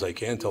as long as I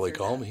can until they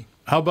call me.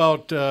 How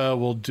about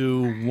we'll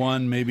do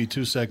 1, maybe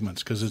 2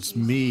 segments because it's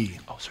me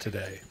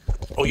today.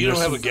 Oh, you don't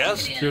have a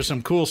guest? There's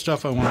some cool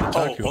stuff I want to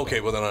talk to you okay.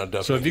 about. Well, then I'll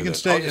definitely. So if you do can that.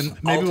 stay, and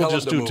maybe we'll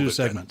just do 2 it.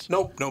 segments.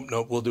 Nope.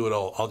 We'll do it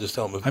all. I'll just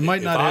tell them. I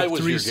might not have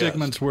 3 your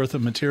segments guest, worth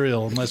of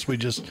material unless we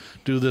just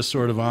do this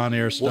sort of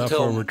on-air stuff tell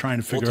where them- we're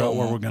trying to we'll figure out tell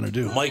what them we're going to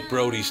do. Mike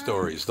Brody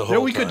stories. The whole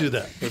Yeah, we could time. do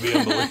that. It'd be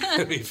unbelievable.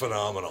 It'd be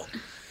phenomenal.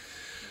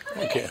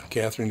 Okay,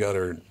 Catherine got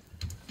her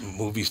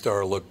movie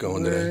star look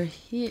going today.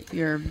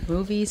 Your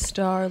movie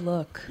star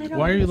look.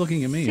 Why are you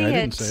looking at me? I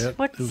didn't say it.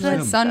 What's It was the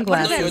him.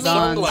 sunglasses Put on? So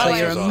sunglasses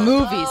you're a on.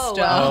 movie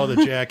star. Oh,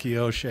 the Jackie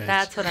O shades.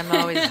 That's what I'm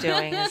always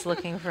doing, is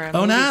looking for a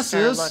Oh, movie nice,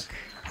 star sis. look.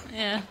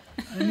 Yeah.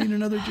 I need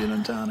another gin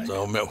and tonic.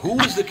 So, who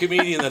was the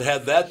comedian that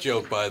had that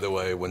joke, by the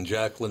way, when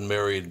Jacqueline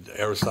married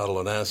Aristotle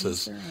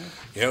Onassis?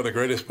 The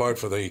greatest part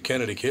for the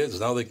Kennedy kids,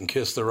 now they can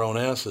kiss their own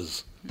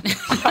asses.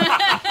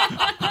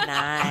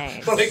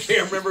 Nice. But I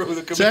can't remember who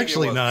the comedian was. It's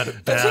actually not a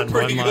That's a bad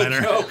pretty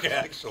one-liner. good joke,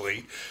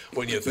 actually,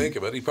 when you think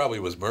of it. He probably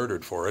was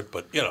murdered for it,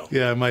 but,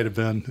 Yeah, it might have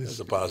been. there's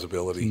a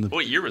possibility.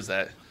 What year was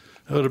that?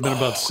 It would have been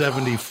about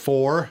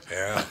 74.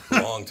 Yeah,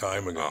 a long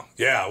time ago.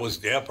 Yeah, it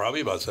was. Yeah,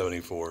 probably about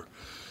 74.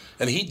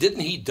 And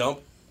he dump?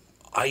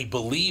 I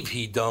believe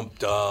he dumped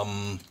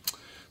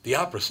the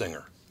opera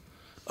singer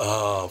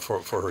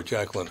for her,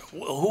 Jacqueline.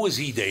 Who is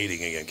he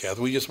dating again,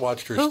 Kathy? We just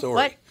watched her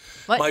story.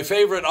 What? My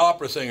favorite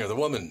opera singer, the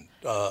woman,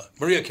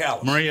 Maria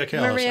Callas. Maria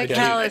Callas. Maria I did.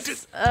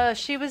 Callas.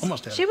 She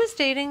Almost had was it.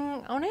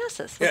 dating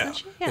Onassis, Yeah. wasn't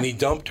she? And he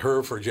dumped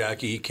her for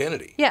Jackie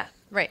Kennedy. Yeah,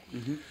 right.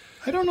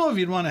 I don't know if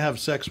you'd want to have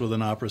sex with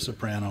an opera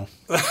soprano.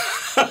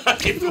 It's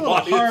a little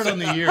hard on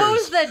the ears.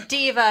 Who's the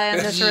diva in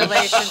this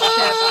relationship?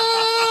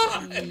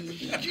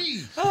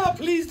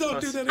 Please don't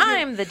do that again.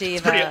 I'm the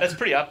diva. That's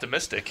pretty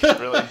optimistic,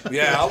 really.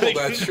 Yeah, well,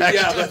 that's true.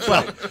 Yeah, that's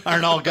Well, right.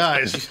 aren't all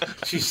guys.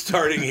 She's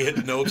starting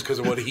hitting notes because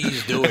of what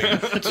he's doing.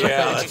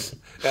 Yeah,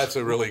 that's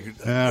a really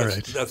All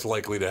right. That's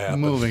likely to happen.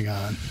 Moving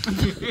on.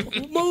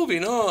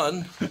 Moving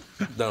on.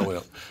 No, we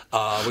don't.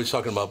 We're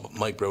talking about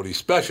Mike Brody's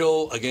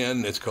special.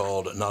 Again, it's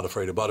called Not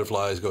Afraid of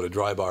Butterflies. Go to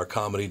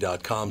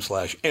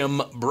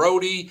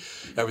drybarcomedy.com/mbrody.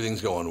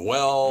 Everything's going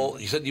well.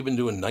 You said you've been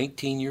doing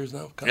 19 years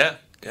now? Yeah.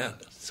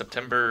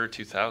 September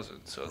 2000.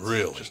 So it's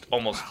Really? just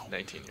almost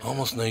 19 years.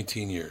 Almost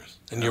 19 years.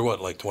 And you're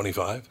what, like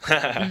 25?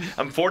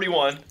 I'm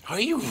 41. Are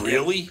you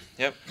really?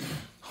 Yep.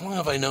 How long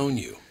have I known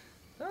you?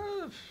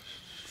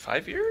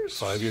 5 years?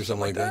 5 years,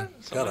 something like that?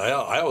 God,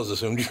 I always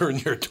assumed you were in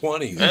your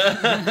 20s.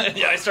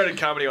 Yeah, I started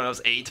comedy when I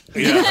was 8.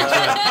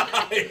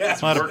 A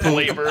lot of Work poop,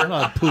 labor. a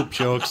lot of poop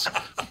jokes.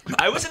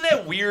 I was in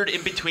that weird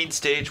in-between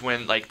stage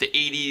when, like, the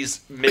 80s,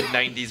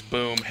 mid-90s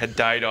boom had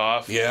died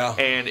off. Yeah.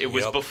 And it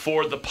was Yep.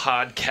 before the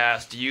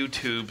podcast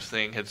YouTube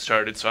thing had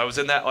started. So I was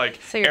in that, like,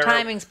 So your era.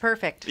 timing's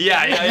perfect.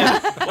 Yeah.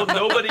 Well,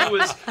 everybody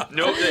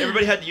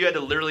had to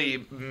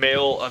literally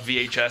mail a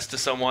VHS to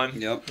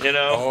someone. Yep. You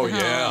know? Oh,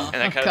 yeah. And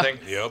that kind of thing.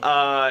 Yep.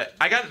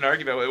 I got in an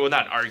argument, well,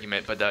 not an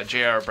argument, but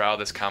J.R. Brow,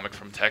 this comic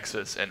from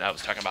Texas, and I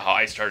was talking about how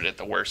I started at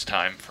the worst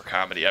time for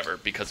comedy ever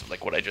because of,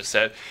 like, what I just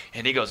said.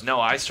 And he goes,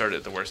 no, I started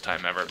at the worst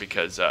time ever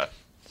because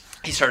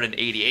he started in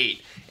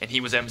 88, and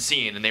he was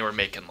emceeing, and they were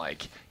making,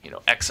 like,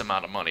 X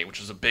amount of money, which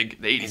was the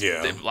 80s,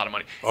 Yeah. they had a lot of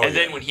money. Oh, and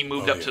then yeah. when he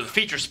moved Oh, up to yeah. the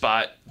feature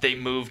spot, they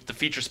moved the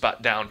feature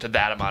spot down to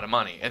that amount of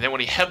money. And then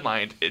when he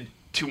headlined,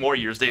 2 more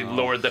years, they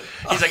lowered the...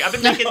 He's like, I've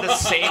been making the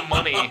same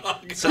money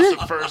since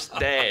the first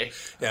day.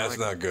 Yeah, that's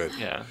not good.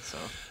 Yeah, so...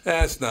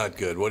 That's not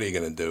good. What are you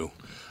going to do?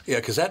 Yeah,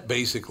 because that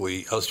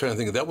basically, I was trying to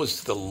think, that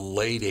was the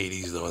late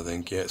 80s, though, I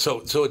think. Yeah.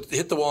 So it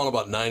hit the wall in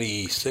about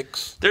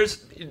 96? There's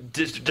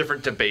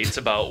different debates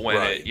about when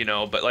Right.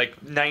 but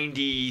like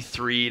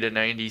 93 to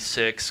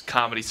 96,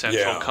 Comedy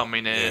Central Yeah,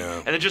 coming in.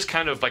 yeah. And it just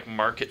kind of like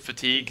market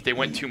fatigue. They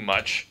went too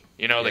much.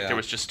 Like Yeah. there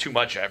was just too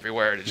much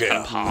everywhere. And it just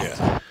kind of popped.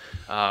 Yeah.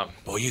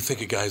 Well, you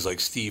think of guys like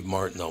Steve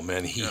Martin, though,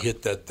 man. He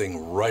hit that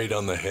thing right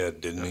on the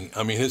head, didn't he?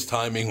 I mean, his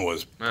timing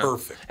was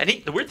perfect. And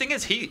the weird thing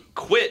is, he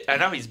quit. I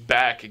know he's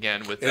back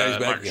again with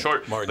Martin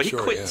Short, but he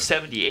quit in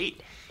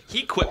 '78.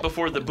 He quit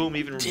before the boom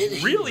even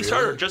really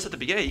started. Just at the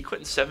beginning, he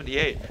quit in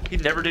 '78. He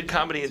never did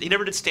comedy. He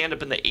never did stand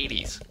up in the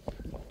 '80s.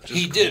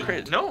 He did.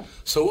 Crazy. No.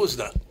 So it was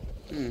that.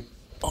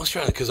 I was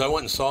trying to, because I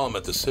went and saw him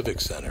at the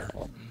Civic Center,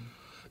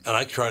 and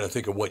I tried to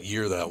think of what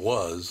year that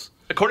was.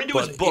 According to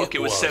his book,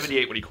 it was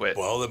 '78 when he quit.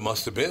 Well, it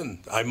must have been.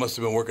 I must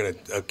have been working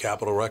at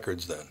Capitol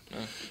Records then.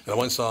 And I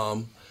went and saw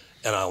him,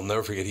 and I'll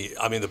never forget.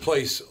 The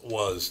place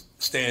was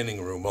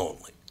standing room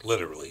only,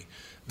 literally.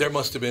 There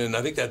must have been,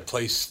 I think that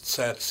place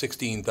sat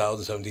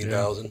 16,000,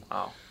 17,000. Yeah.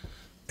 Wow.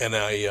 And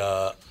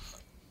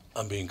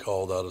I'm being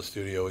called out of the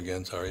studio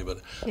again, sorry,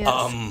 but...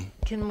 Yes.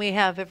 Can we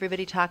have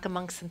everybody talk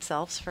amongst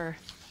themselves for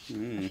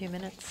a few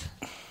minutes?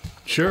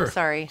 Sure.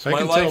 Sorry. I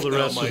can tell the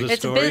rest of the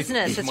story. It's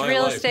business. It's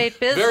real estate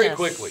business. Very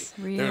quickly.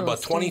 There are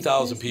about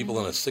 20,000 people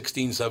in a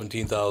 16,000,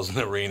 17,000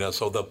 arena,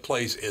 so the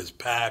place is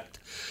packed.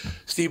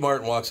 Steve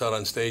Martin walks out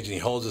on stage, and he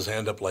holds his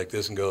hand up like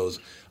this and goes,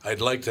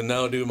 "I'd like to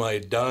now do my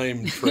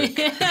dime trick."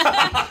 There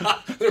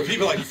are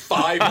people like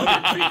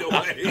 500 feet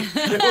away.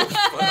 It was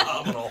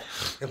phenomenal.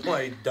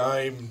 My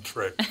dime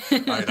trick. All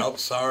right, I'm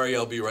sorry.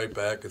 I'll be right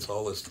back. It's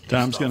all this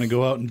Tom's going to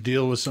go out and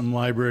deal with some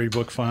library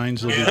book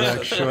fines. He'll be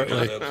back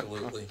shortly.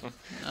 Absolutely.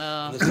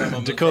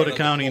 Dakota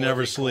County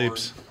never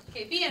sleeps.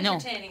 Okay, be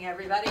entertaining,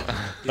 everybody.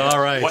 All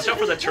right. Watch out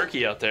for the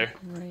turkey out there.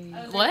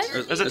 What?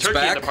 There's a It's turkey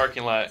back? in the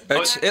parking lot.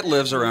 It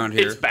lives around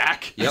here. It's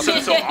back. Yep.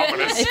 It's so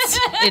ominous.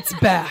 It's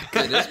back.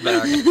 It is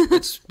back.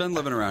 It's been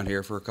living around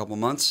here for a couple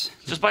months.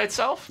 Just by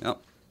itself? Yep.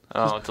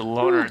 Oh, it's a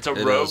loner. It's a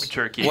It rogue is.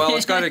 turkey. Well,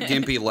 it's got a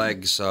gimpy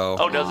leg, so.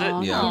 Oh, does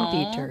it? Yeah.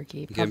 Gimpy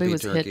turkey. Probably Gimpy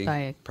was turkey. hit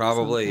by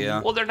Probably, something.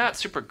 yeah. Well, they're not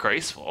super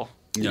graceful.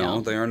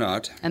 No, they are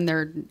not. And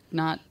they're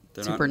not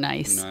They're super not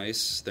nice.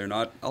 Nice. They're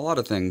not a lot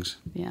of things.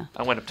 Yeah.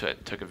 I went up to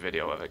it, took a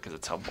video of it because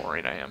it's how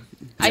boring I am.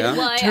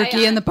 Yeah.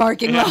 Turkey in the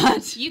parking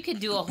lot. You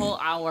could do a whole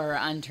hour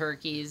on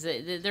turkeys.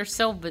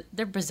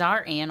 They're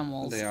bizarre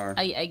animals. They are.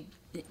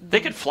 They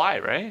could fly,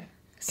 right?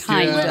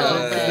 Kind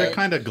of. They're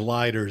kind of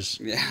gliders.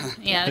 Yeah.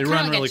 Yeah, They they're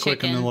run kinda really like a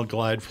quick and then chicken. they'll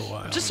glide for a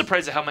while. Just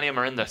surprised at how many of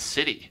them are in the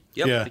city.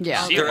 Yep. Yeah.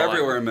 Yeah. See They're them a lot.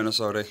 everywhere in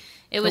Minnesota.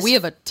 It But was we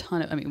have a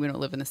ton of, we don't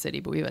live in the city,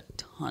 but we have a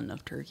ton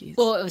of turkeys.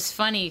 Well, it was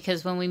funny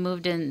because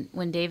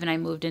when Dave and I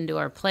moved into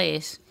our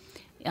place,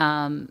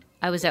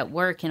 I was at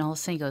work and all of a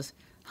sudden he goes,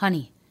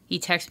 "Honey," he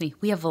texts me,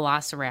 "We have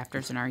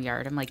velociraptors in our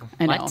yard." I'm like, "What?"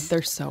 I know.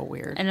 They're so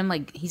weird. And I'm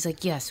like, he's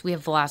like, "Yes, we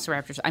have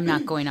velociraptors. I'm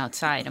not going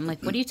outside." I'm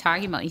like, "What are you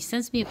talking about?" He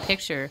sends me a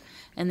picture,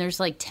 and there's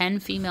like 10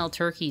 female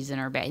turkeys in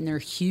our bag, and they're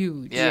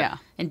huge. Yeah.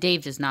 And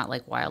Dave does not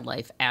like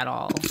wildlife at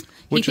all.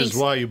 Which He is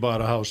thinks- why you bought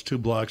a house 2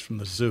 blocks from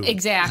the zoo.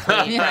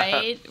 Exactly.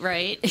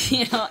 Right.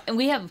 And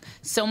we have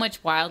so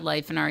much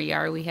wildlife in our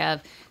yard. We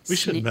have. We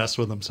should mess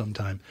with them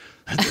sometime.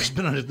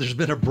 There's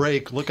been a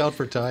break. Look out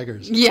for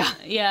tigers. Yeah.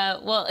 Yeah.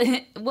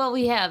 Well,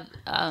 we have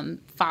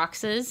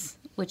foxes,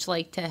 which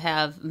like to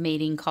have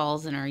mating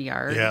calls in our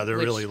yard. Yeah, they're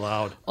which- really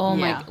loud. Oh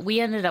Yeah. my! We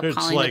ended up It's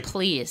calling like the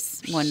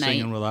police one night.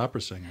 Singing with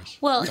opera singers.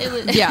 Well, it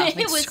was Yeah. it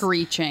Like was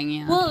screeching.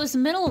 Yeah. well, it was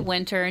middle of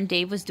winter, and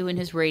Dave was doing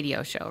his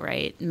radio show,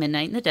 right?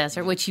 Midnight in the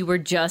Desert, which you were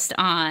just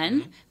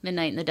on,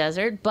 Midnight in the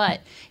Desert.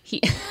 But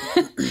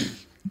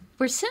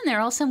we're sitting there,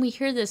 all of a sudden we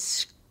hear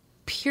this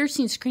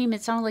piercing scream.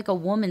 It sounded like a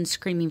woman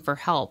screaming for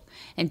help.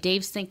 And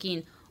Dave's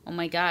thinking, "Oh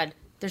my God,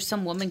 there's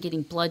some woman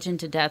getting bludgeoned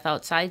to death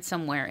outside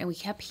somewhere." And we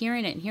kept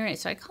hearing it.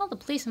 So I called the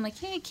police. I'm like,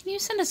 "Hey, can you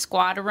send a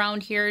squad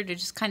around here to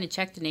just kind of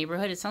check the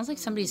neighborhood? It sounds like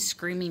somebody's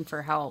screaming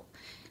for help."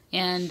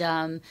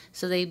 And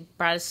so they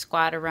brought a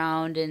squad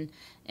around, and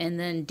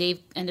then Dave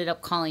ended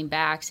up calling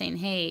back saying,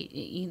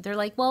 "Hey," they're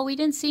like, "Well, we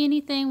didn't see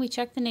anything. We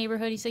checked the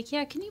neighborhood." He's like,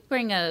 "Yeah, can you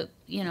bring a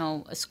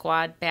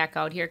squad back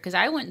out here?" Because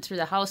I went through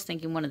the house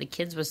thinking one of the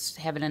kids was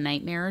having a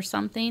nightmare or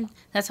something.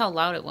 That's how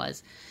loud it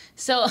was.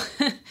 So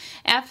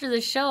after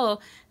the show,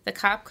 the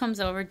cop comes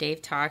over,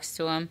 Dave talks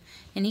to him,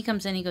 and he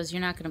comes in, he goes,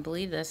 "You're not going to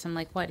believe this." I'm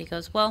like, "What?" He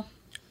goes, "Well,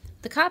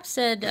 the cop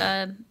said,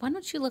 why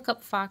don't you look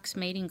up Fox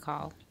mating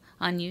call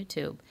on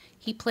YouTube?"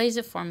 He plays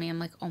it for me. I'm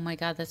like, "Oh my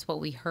God, that's what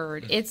we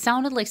heard." It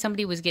sounded like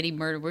somebody was getting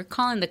murdered. We're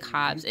calling the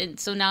cops. And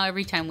so now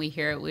every time we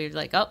hear it, we're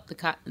like, "Oh,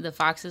 the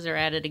foxes are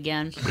at it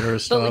again."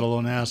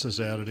 Aristotle Onassis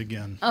at it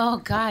again. Oh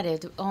God,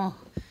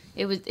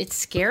 it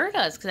scared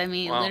us because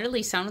it Wow.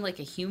 literally sounded like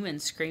a human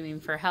screaming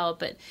for help.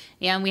 But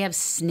yeah, and we have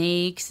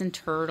snakes and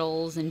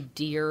turtles and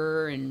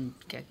deer and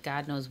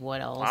God knows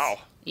what else. Wow.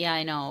 Yeah,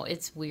 I know,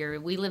 it's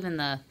weird. We live in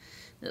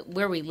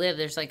where we live.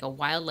 There's like a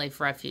wildlife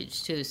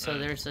refuge too, so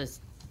there's this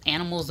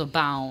animals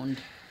abound.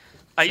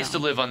 I used to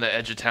live on the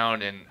edge of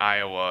town in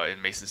Iowa, in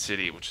Mason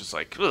City, which is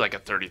like, it was like a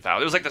 30,000.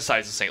 It was like the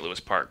size of St. Louis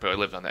Park, but I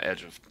lived on the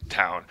edge of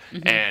town.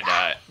 Mm-hmm.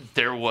 And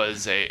there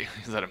was is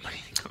that a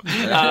money?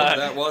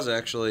 That was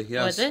actually,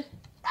 yes. Was it?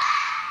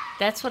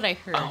 That's what I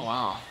heard. Oh,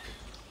 wow.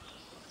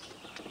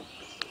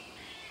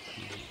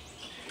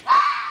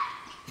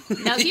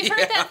 Now you've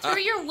heard that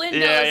through your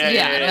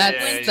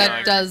windows.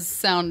 That does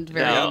sound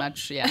very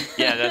much. Yeah,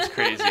 that's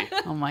crazy.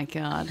 Oh my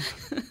god.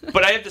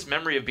 But I have this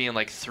memory of being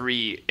like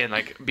 3 and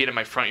like being in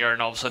my front yard,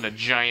 and all of a sudden a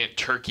giant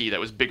turkey that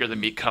was bigger than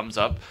me comes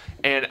up,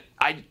 and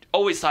I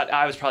always thought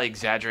I was probably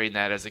exaggerating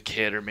that as a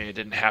kid, or maybe it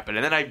didn't happen.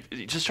 And then I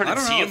just started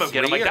seeing them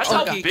again. I'm like, that's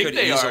how big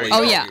they are.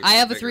 Oh yeah, I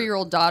have a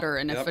 3-year-old daughter,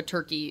 and if a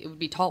turkey, it would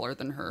be taller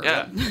than her.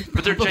 Yeah,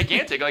 but they're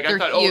gigantic. Like I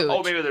thought,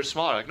 oh, maybe they're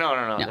smaller. Like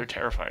no, they're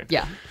terrifying.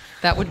 Yeah,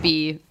 that would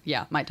be.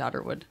 Yeah, my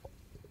daughter would.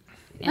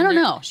 I don't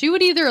know. She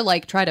would either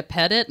like try to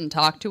pet it and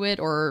talk to it,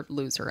 or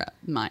lose her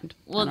mind.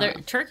 Well,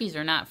 turkeys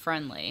are not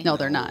friendly. No,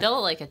 they're not.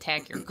 They'll like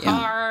attack your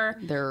car.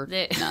 They're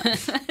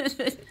nuts.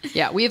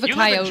 Yeah, we have a you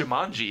coyote. Live in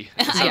Jumanji.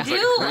 I do.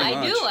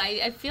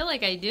 I feel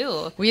like I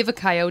do. We have a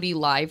coyote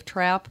live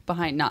trap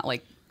behind. Not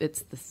like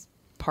it's this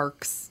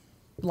park's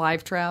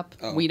live trap.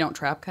 Oh. We don't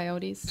trap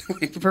coyotes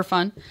for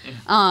fun.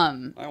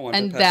 And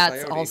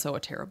that's coyote. Also a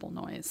terrible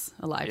noise.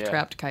 A live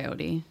trapped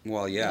coyote.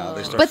 Well, yeah,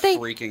 they start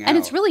freaking out. And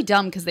it's really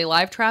dumb because they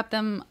live trap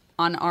them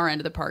on our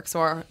end of the park,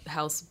 so our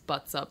house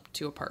butts up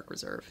to a park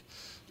reserve,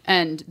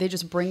 and they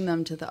just bring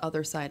them to the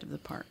other side of the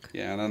park.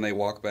 Yeah, and then they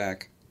walk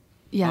back.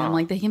 Yeah, I'm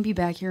like, they can be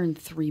back here in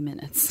 3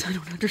 minutes. I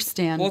don't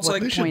understand. Well, it's what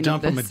like the we should point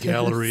dump of them at this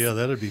Galleria. is.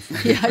 That'd be fun.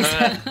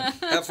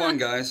 Have fun,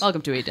 guys.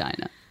 Welcome to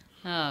Edina.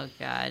 Oh,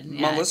 God.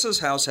 Yeah.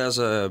 Melissa's house has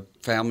a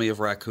family of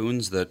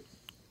raccoons that,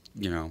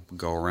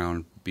 go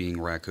around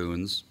being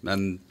raccoons.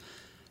 And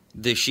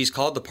she's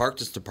called the park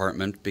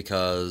department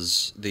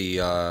because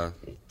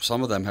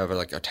some of them have,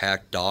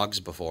 attacked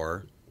dogs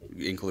before,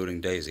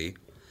 including Daisy.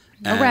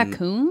 A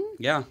raccoon?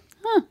 Yeah.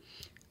 Huh.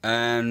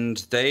 And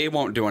they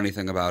won't do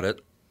anything about it.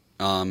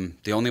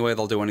 The only way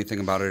they'll do anything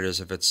about it is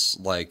if it's,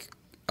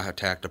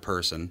 attacked a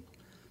person.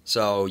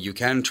 So you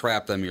can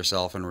trap them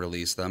yourself and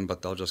release them,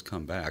 but they'll just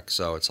come back.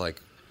 So it's like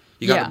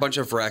you got a bunch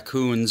of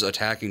raccoons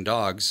attacking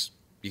dogs.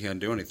 You can't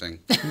do anything.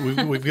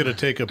 We've got to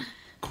take a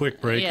quick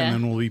break, and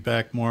then we'll be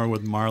back more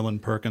with Marlon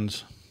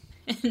Perkins.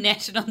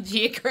 National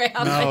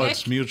Geographic. No,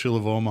 it's Mutual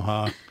of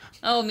Omaha.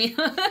 Oh, me.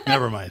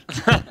 Never mind.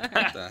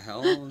 What the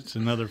hell? It's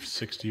another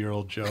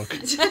 60-year-old joke.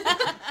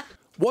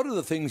 What are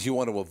the things you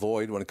want to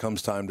avoid when it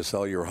comes time to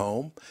sell your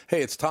home?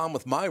 Hey, it's Tom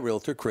with my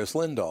realtor, Chris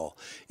Lindahl.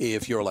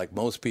 If you're like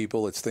most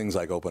people, it's things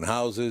like open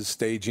houses,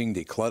 staging,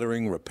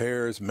 decluttering,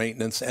 repairs,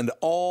 maintenance, and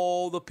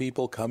all the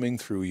people coming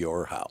through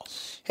your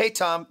house. Hey,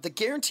 Tom, the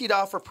Guaranteed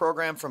Offer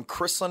program from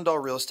Chris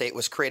Lindahl Real Estate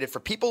was created for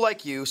people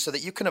like you so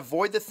that you can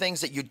avoid the things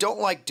that you don't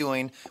like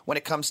doing when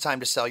it comes time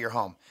to sell your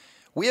home.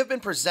 We have been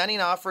presenting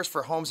offers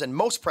for homes in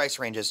most price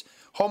ranges.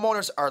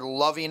 Homeowners are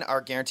loving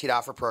our Guaranteed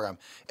Offer program,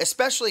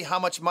 especially how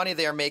much money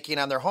they are making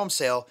on their home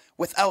sale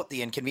without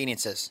the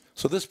inconveniences.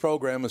 So this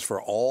program is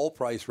for all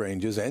price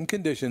ranges and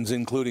conditions,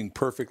 including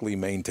perfectly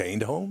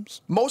maintained homes?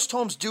 Most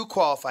homes do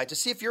qualify. To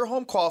see if your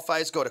home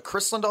qualifies, go to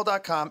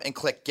chrislindahl.com and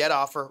click Get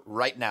Offer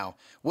right now.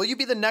 Will you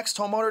be the next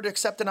homeowner to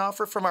accept an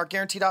offer from our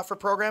Guaranteed Offer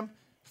program?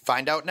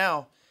 Find out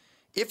now.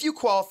 If you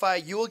qualify,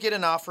 you will get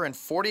an offer in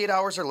 48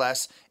 hours or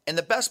less, and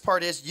the best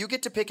part is you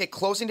get to pick a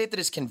closing date that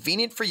is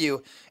convenient for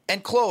you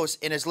and close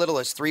in as little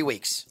as 3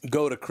 weeks.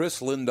 Go to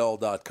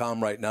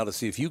chrislindahl.com right now to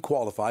see if you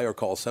qualify, or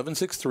call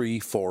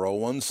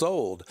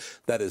 763-401-SOLD.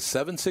 That is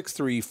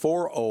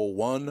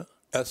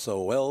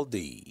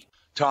 763-401-SOLD.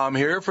 Tom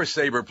here for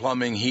Sabre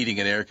Plumbing, Heating,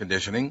 and Air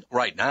Conditioning.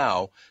 Right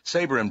now,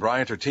 Sabre and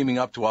Bryant are teaming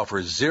up to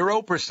offer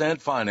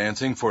 0%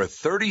 financing for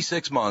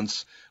 36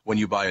 months when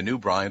you buy a new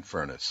Bryant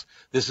furnace.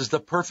 This is the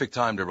perfect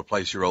time to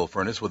replace your old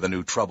furnace with a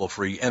new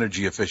trouble-free,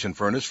 energy-efficient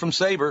furnace from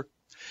Sabre.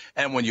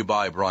 And when you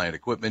buy Bryant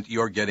equipment,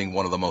 you're getting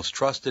one of the most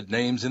trusted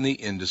names in the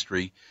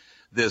industry.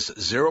 This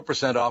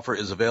 0% offer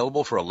is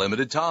available for a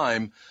limited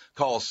time.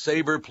 Call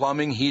Sabre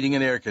Plumbing, Heating,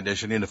 and Air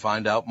Conditioning to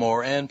find out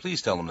more, and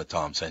please tell them that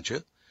Tom sent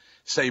you.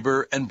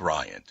 Sabre and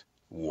Bryant,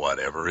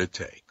 whatever it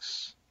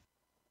takes.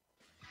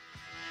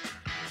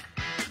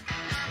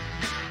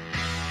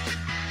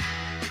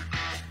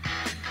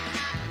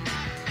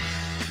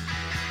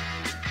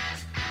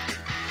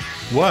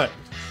 What?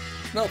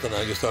 Nothing.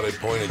 I just thought I'd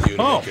point at you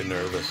to make you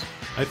nervous.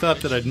 I thought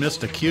that I'd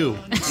missed a cue.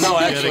 No,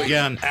 actually,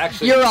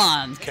 you're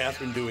on.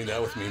 Catherine doing that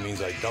with me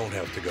means I don't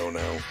have to go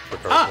now for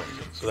car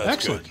so that's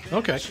excellent. Good.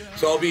 Okay.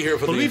 So I'll be here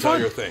for the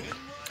entire thing.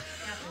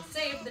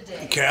 Saved the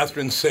day.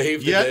 Catherine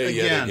saved the day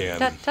yet again.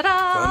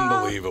 Ta-da!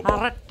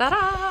 Unbelievable.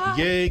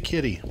 Yay,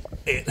 kitty.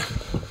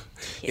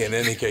 In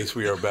any case,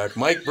 we are back.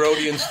 Mike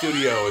Brody in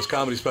studio. His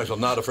comedy special,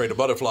 Not Afraid of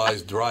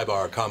Butterflies, Dry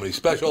Bar Comedy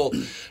Special,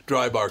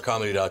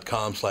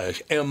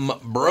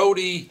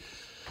 drybarcomedy.com/mbrody.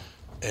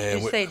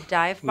 Did you say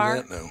dive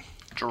bar? No.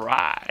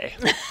 Dry.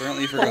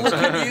 Apparently you forgot Look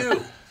at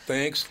you.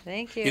 Thanks.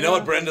 Thank you. You know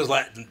what Brenda,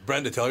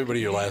 tell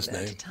everybody your last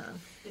name. It's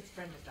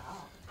Brenda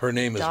Dahl. Her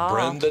name is Dahl.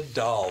 Brenda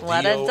Dahl.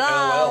 What a D-O-L-L,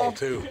 doll.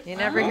 too. You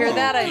never hear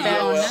that, I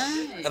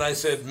bet. And I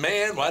said,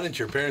 man, why didn't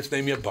your parents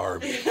name you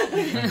Barbie?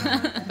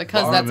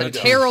 Because that's a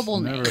terrible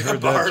name. Never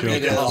heard that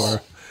Barbie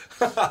joke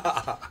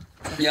before.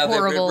 Yeah,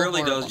 Horrible, it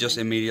really horrible. does just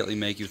immediately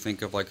make you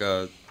think of like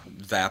a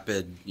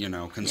vapid,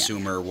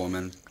 consumer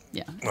woman.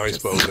 Yeah. I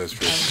suppose that's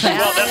true.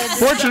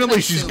 Fortunately,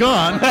 she's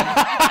gone.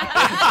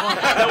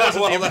 That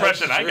wasn't the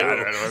impression I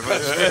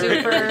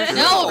got.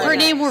 No, her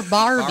name were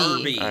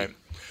Barbie. Right.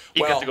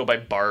 You have to go by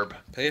Barb.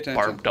 Pay attention.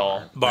 Barb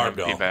doll. Barb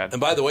Be doll. bad.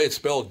 And by the way, it's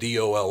spelled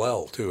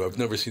D-O-L-L, too. I've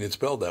never seen it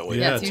spelled that way.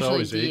 Yeah, It's it's usually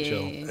always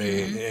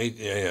D-A.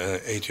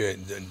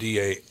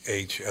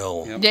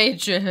 D-A-H-L. Yeah.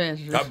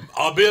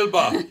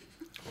 Abilba.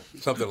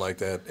 Something like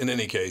that. In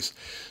any case.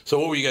 So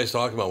what were you guys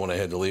talking about when I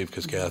had to leave?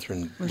 Because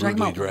Catherine We're talking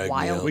rudely about dragged me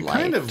wild out. We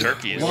kind of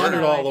Turkeys.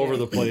 wandered all over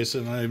the place,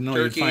 and I know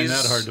you'd find that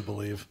Turkeys. hard to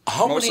believe.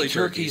 How many Mostly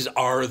turkeys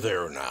are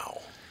there now?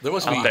 There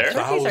must be there?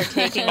 thousands. Turkeys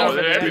are taking Oh, over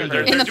they're the everywhere.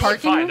 They're In the doing parking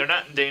fine. lot? They're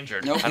not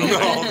endangered. Nope. I don't No,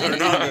 think. they're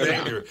not in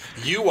danger.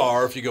 You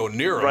are if you go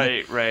near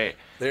them. Right.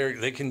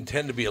 They can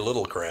tend to be a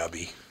little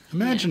crabby.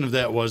 Imagine if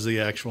that was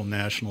the actual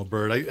national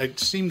bird. I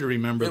seem to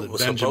remember It that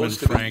was Benjamin supposed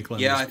to be. Franklin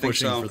Yeah, was I think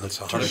pushing so. for That's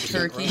the 100%.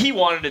 Turkey. He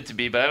wanted it to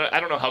be, but I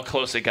don't know how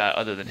close it got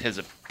other than his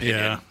opinion.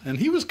 Yeah, and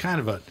he was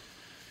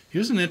he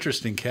was an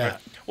interesting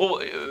cat. Well,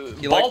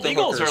 liked bald the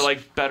eagles hookers. are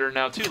like better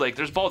now too. Like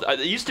there's bald. It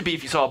used to be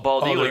if you saw a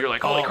bald eagle, they're- you're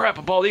like, holy crap,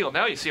 a bald eagle.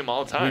 Now you see them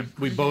all the time.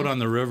 We boat on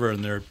the river,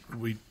 and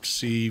we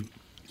see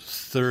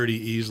 30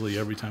 easily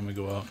every time we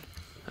go out.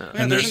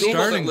 And there's an eagle that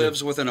starting to-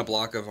 lives within a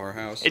block of our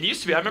house. It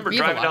used to be. I remember We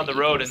have a driving lot down the of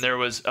road, eagles. and there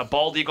was a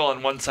bald eagle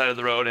on one side of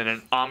the road, and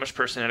an Amish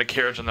person had a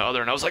carriage on the other,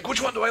 and I was like, which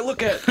one do I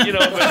look at? You know.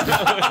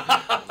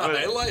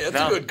 That's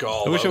a good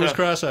call. I wish I though. was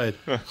cross-eyed.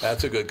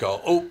 That's a good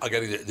call. Oh,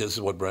 this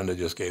is what Brenda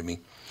just gave me.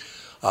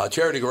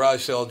 Charity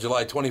Garage Sale,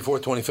 July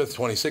 24th, 25th,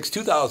 26th,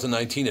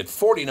 2019 at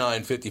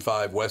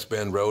 4955 West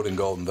Bend Road in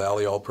Golden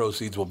Valley. All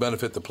proceeds will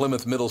benefit the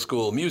Plymouth Middle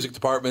School Music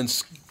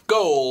Department's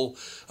goal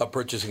of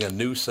purchasing a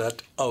new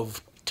set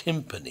of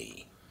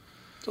timpani.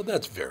 So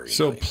that's very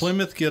So nice.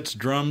 Plymouth gets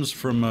drums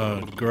from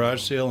a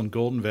garage sale in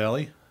Golden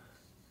Valley?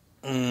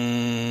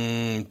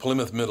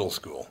 Plymouth Middle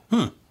School.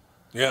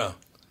 Yeah.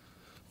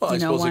 Well, I You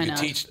know, suppose why they could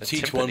not? teach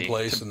timpani. one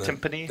place and then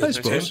Timpani? I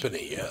suppose.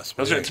 timpani, yes.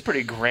 It's a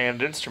pretty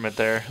grand instrument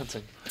there.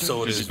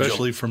 So it is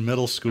Especially for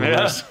middle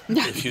schoolers.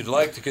 If you'd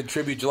like to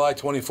contribute, July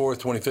 24th,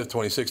 25th,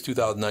 26th,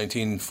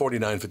 2019,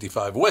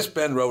 4955 West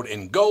Bend Road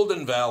in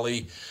Golden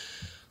Valley.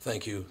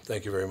 Thank you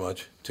very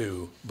much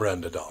to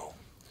Brenda Dahl.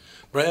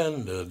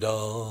 Brenda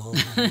Dahl.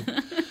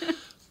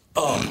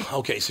 Oh,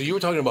 okay. So you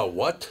were talking about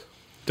what?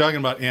 Talking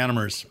about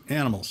animals.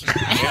 Oh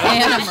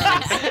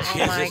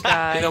my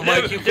God. You know,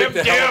 Mike, you picked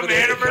the hell of a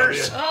day to come in.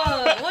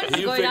 Oh, what is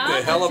You going picked on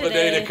the hell of a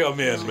day today? to come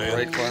in, man.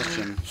 Great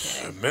question.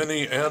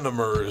 Many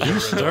animals You are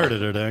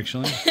started it,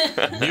 actually.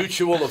 in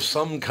Mutual of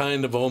some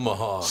kind of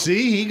Omaha.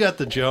 See, he got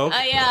the joke.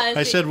 Yeah,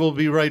 I said we'll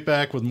be right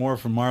back with more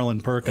from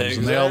Marlon Perkins,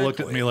 and they all looked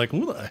at me like,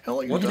 "Who the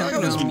hell are you What the talking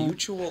hell is about?"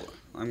 mutual?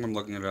 I'm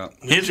looking it up.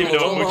 He doesn't even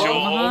know what Mutual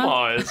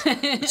Omaha is.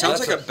 It sounds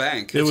like a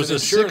bank. It was a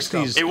insurance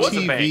 60s It was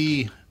a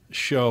TV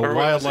show, Or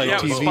what was it? wildlife Yeah,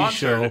 it was TV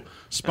sponsored. show,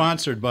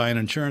 sponsored by an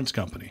insurance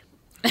company.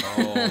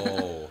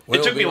 Oh.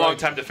 It took me a long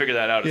time to figure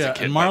that out as Yeah, a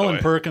kid. and by the Marlon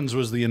way. Perkins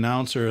was the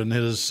announcer, and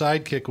his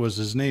sidekick was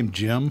his name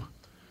Jim.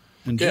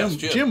 And Yes,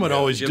 Jim, Jim, would yeah.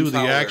 always Jim do the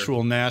Fowler.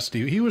 actual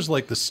nasty. He was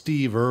like the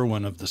Steve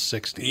Irwin of the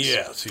 60s.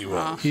 Yes, he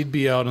was. He'd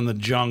be out in the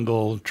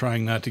jungle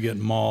trying not to get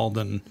mauled,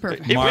 and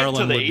Perfect. It went to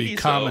Marlon the would be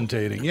 80s, though.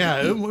 commentating.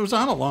 Yeah, it was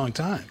on a long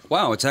time.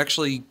 Wow, it's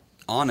actually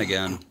on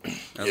again.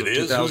 As It of is.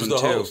 Who's 2002. the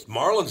host?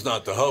 Marlon's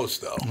not the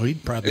host, though. Well,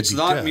 he'd probably It's be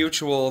not dead.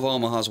 Mutual of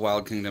Omaha's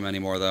Wild Kingdom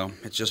anymore, though.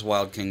 It's just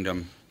Wild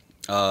Kingdom.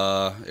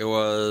 It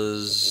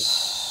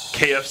was.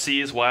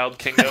 KFC's Wild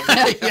Kingdom.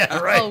 Yeah,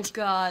 right. Oh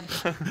God.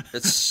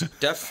 It's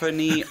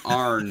Stephanie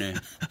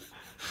Arne.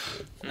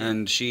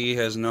 And she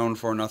is known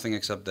for nothing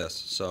except this.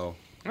 So,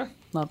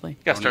 Lovely.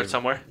 Got to start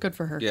somewhere. Good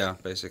for her. yeah,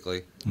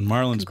 basically. And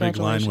Marlon's big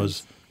line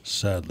was, Congratulations.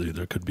 "Sadly,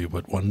 there could be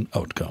but one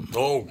outcome."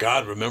 Oh,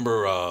 God,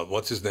 remember,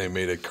 what's his name,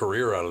 made a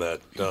career out of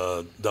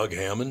that? Doug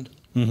Hammond?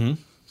 Mm-hmm.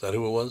 Is that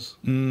who it was?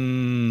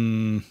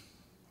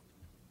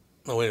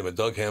 No, wait a minute.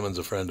 Doug Hammond's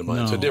a friend of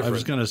mine. It's a No, I different.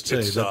 was gonna say,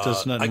 it's, that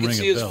does not I can ring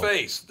see a his bell.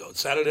 face.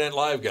 Saturday Night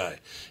Live guy.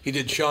 He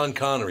did Sean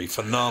Connery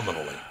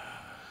phenomenally.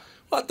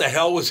 What the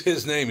hell was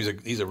his name?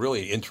 He's a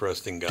really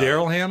interesting guy.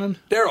 Daryl Hammond?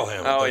 Daryl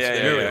Hammond. Oh, that's- yeah,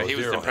 there yeah, it yeah. is, He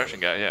was the Daryl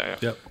impression Hammond. guy,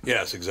 yeah. Yep.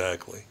 Yes,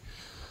 exactly.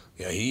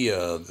 Yeah, he,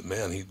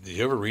 man, did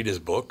you ever read his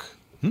book?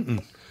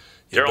 Mm-mm.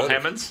 Daryl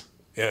Hammond's?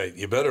 Yeah,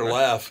 you better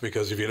laugh,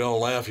 because if you don't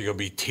laugh, you're going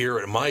to be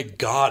tearing. My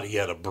God, he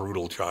had a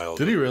brutal childhood.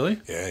 Did he really?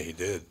 Yeah, he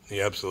did.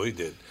 He absolutely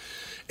did.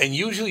 And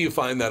usually you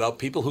find that out.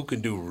 People who can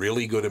do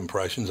really good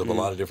impressions of a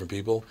lot of different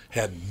people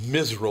had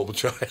miserable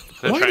childhoods.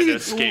 They're Why trying do to you-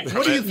 escape what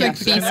from do you it. Yeah, think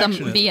the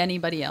connection is? be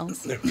anybody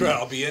else.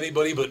 I'll be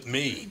anybody but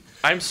me.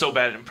 I'm so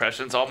bad at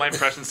impressions. All my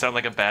impressions sound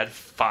like a bad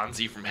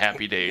Fonzie from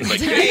Happy Days.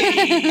 Like,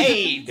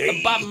 hey,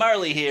 I'm Bob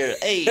Marley here.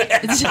 Hey.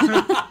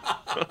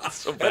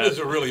 So That bad. is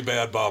a really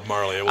bad Bob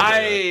Marley. I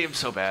am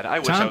so bad. I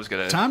wish I was good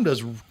at it. Tom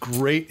does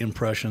great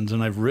impressions,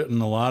 and I've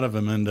written a lot of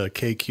them into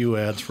KQ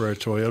ads for our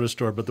Toyota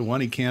store, but the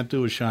one he can't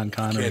do is Sean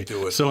Connery. Can't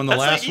do it. So in the That's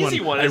last the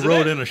easy one, I isn't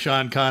wrote it? in a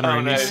Sean Connery, Oh,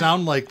 and nice. he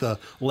sound like the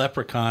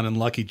leprechaun in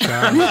Lucky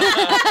Charms.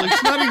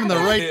 It's not even the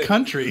right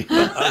country.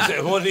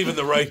 It wasn't even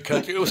the right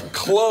country. It was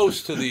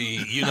close to the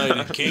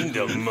United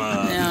Kingdom.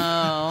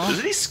 No.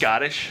 Isn't he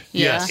Scottish?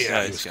 Yeah.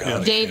 Yeah, he was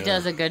Scottish, Dave yeah.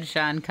 does a good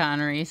Sean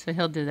Connery, so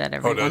he'll do that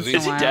every Oh, does once he? in a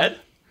Is he while. dead?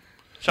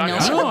 Sean No.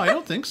 Connery? No, I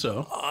don't think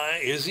so.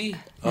 Is he?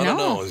 I don't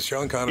No. know. Is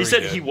Sean Connery He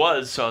said dead? he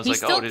was, so I was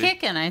He's like, still oh, did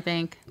kicking, I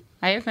think.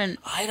 I haven't.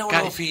 I don't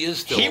God, know if he is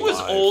still he was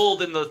alive.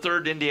 old in the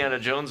third Indiana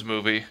Jones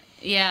movie.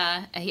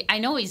 Yeah, I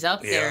know he's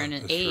up there Yeah, in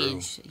that's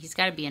age. He's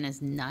got to be in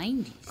his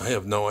 90s. I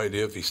have no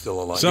idea if he's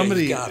still alive.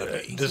 Somebody yeah, he's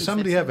gotta be. does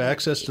somebody have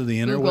access to the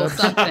Google interwebs?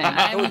 something.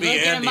 That I'm would be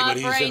looking Andy, him up but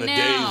he's right in a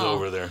now. daze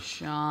over there.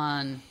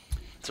 Sean.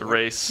 It's a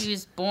race. He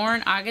was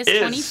born August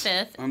Is.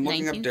 25th, I'm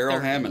looking up 1930.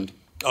 Daryl Hammond.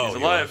 Oh, He's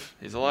you're alive.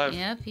 He's alive.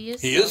 Yep, he is.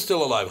 right. He is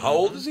still alive. How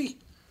old is he?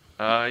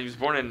 He was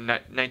born in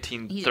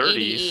 1930,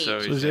 He's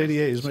so So he's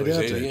 88. He's my So he's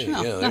dad's 88. age. Yeah,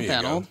 Oh, there not you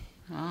that go. old.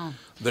 Wow.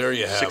 There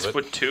you have it.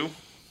 6'2".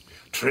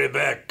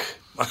 Trebek.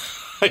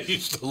 I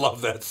used to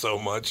love that so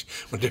much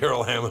when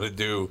Daryl Hammond would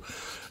do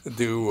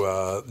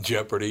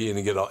Jeopardy and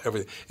he'd get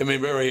everything. I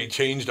mean, remember he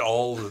changed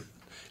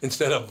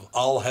instead of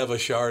 "I'll have a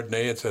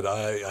Chardonnay," it said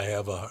 "I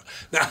have a."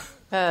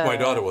 Now, my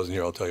daughter wasn't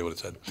here. I'll tell you what it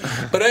said.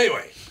 But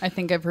anyway, I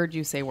think I've heard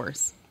you say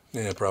worse.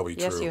 yeah, probably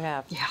true. Yes, you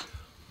have. Yeah.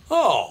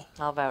 Oh,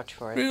 I'll vouch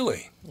for it.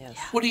 really? Yes.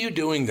 What are you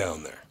doing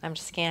down there? I'm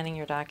scanning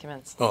your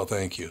documents. Oh,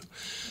 thank you.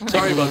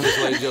 Sorry about this,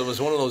 ladies and gentlemen.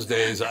 It's one of those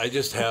days. I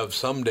just have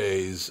some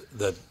days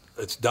that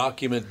it's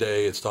document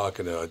day. It's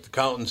talking to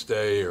accountant's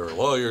day or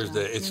lawyer's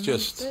day. It's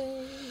just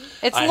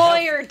It's I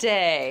lawyer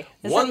day.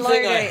 Isn't one lawyer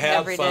thing I day have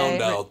every found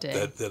day? out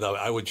Day. that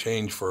I would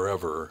change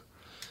forever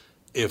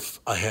if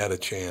I had a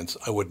chance.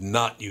 I would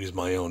not use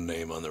my own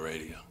name on the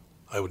radio.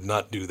 I would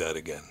not do that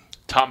again.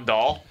 Tom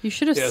Dahl. You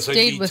should have Yes, I'd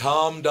stayed be with.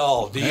 Tom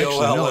Dahl, I actually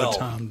know Doll. a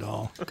Tom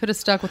Doll. Could have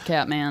stuck with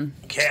Catman.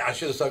 I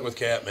should have stuck with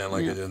Catman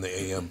like I did in the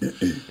AM.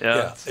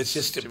 Yeah, it's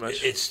just too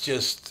much. it's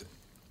just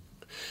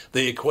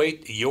they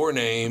equate your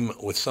name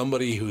with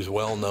somebody who's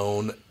well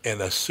known and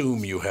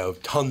assume you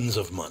have tons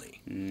of money.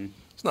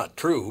 It's not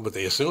true, but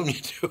they assume you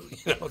do.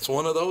 It's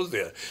one of those.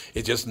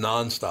 It's just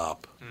nonstop.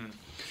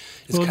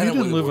 It's Well, if kinda you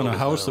didn't what live in the a world is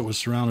house now. that was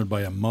surrounded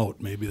by a moat,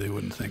 maybe they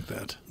wouldn't think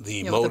that. The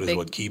Yeah, moat with a is big-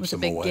 what keeps with a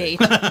them big away. gate.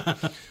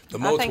 The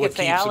moat's think what it's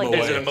the keeps them alligator.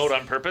 away. Is it a moat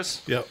on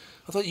purpose? Yep.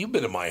 I thought you've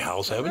been in my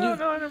house, haven't you?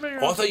 No, I've never been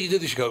Oh, I thought you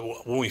did this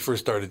when we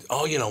first started.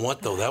 Oh, you know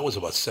what, though? That was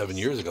about 7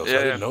 years ago, so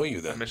I didn't know you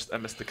I then. missed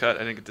the cut. I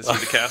didn't get to see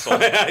the castle.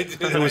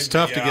 It was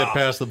tough to get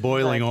past the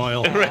boiling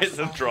oil. Right,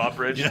 the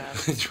drawbridge.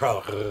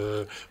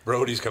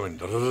 Brody's coming.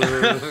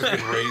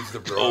 Raise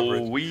the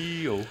drawbridge. Oh,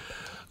 wee, oh.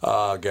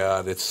 Oh,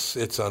 God,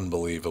 it's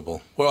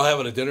unbelievable. We're all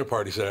having a dinner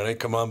party Saturday.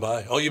 Come on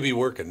by. Oh, you'll be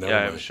working. Never Yeah,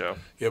 I mind. have a show.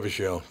 You have a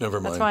show.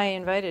 Never mind. That's why I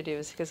invited you,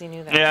 is because he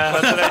knew that. Yeah,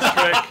 that's a nice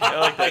trick. I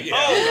like that. Yeah.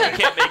 Oh, I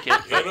can't make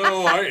it. You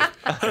know,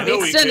 I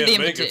know he extended can't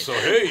the make it, so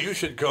hey, you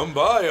should come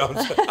by.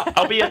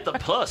 I'll be at the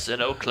Plus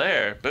in Eau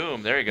Claire.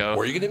 Boom, there you go.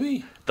 Where are you going to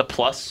be? The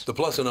Plus. The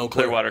Plus in Eau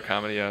Claire. Clearwater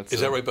Comedy, yeah. Is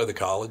that right by the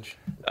college?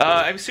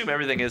 I assume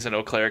everything is in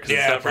Eau Claire because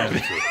Yeah, it's not probably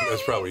very true.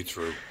 That's probably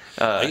true.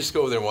 I used to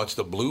go over there and watch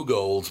the Blue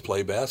Golds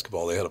play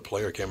basketball. They had a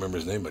player, I can't remember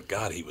his name, but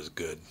God, he was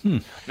good.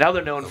 Now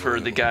they're known for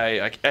the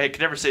guy, I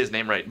can never say his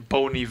name right,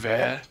 Bon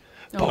Iver.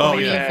 Oh,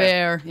 yeah.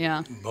 Fair,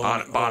 yeah.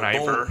 Bon Iver.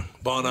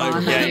 Bon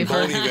Iver. Bon Yeah, Iver.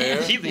 Bon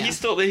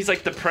Iver. He's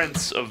like the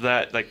prince of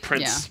that, like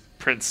Prince, Yeah.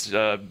 Prince,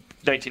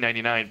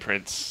 1999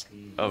 Prince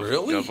of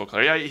Really? Eau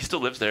Claire. Yeah, he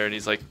still lives there, and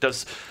he's like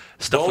does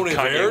stuff Bon with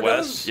Iver Kanye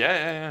West. does?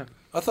 Yeah.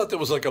 I thought that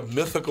was like a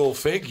mythical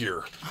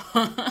figure.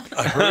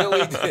 I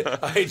really did.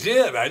 I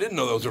did. I didn't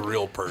know that was a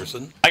real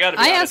person. I gotta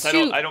be honest. asked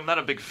you- I'm not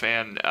a big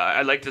fan.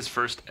 I liked his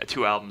first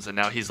 2 albums, and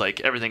now he's like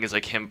everything is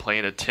like him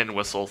playing a tin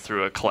whistle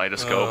through a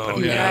kaleidoscope. Oh,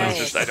 and yeah. it's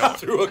just I don't.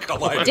 Through a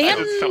kaleidoscope.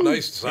 Dan-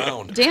 Nice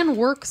sound. Dan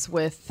works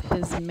with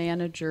his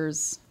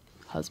manager's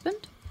husband,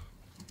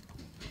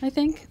 I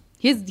think.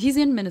 He's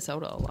in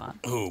Minnesota a lot.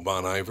 Who,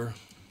 Bon Iver?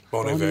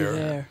 Bon Bon Iver.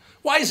 Iver.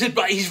 Why is it?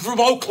 He's from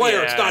Eau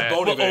Claire. It's not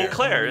Bon Well, Iver. Eau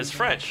Claire is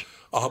French.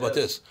 Oh, how about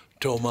this?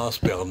 Thomas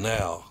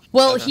Bernal.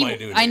 Well, That's my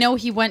new I name. know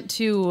he went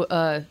to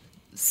a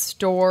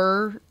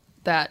store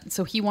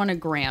so he won a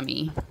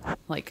Grammy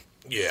like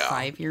Yeah.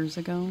 5 years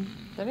ago.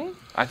 Did he?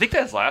 I think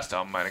that his last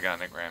album might have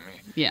gotten a Grammy.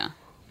 Yeah.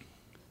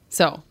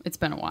 So it's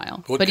been a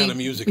while. What but kind he, of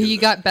music he is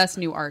it? got best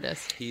new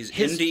artist. He's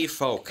His- indie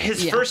folk.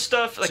 His Yeah. first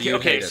stuff, like So you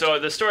okay, hate it. so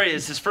the story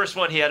is his first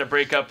one. He had a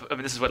breakup. I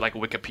mean, this is what like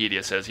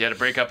Wikipedia says. He had a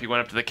breakup. He went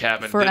up to the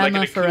cabin, For did like Emma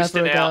an acoustic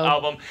Forever Ago.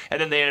 album, and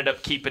then they ended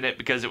up keeping it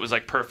because it was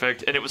like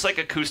perfect, and it was like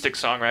acoustic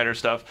songwriter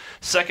stuff.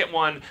 Second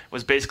one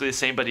was basically the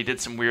same, but he did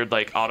some weird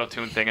like auto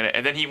tune thing in it,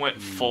 and then he went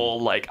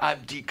full like I'm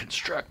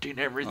deconstructing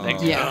everything.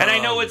 Yeah. And I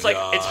know it's like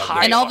it's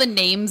high. And all the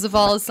names of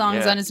all his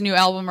songs Yeah. on his new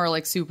album are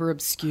like super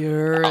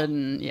obscure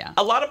and yeah.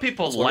 A lot of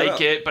people what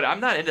like it, but I'm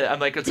not into it. I'm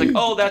like, it's like,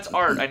 oh, that's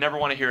art. I never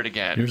want to hear it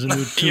again. Here's a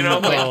new tune you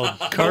know, called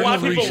like,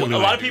 Cardinal a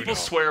lot of people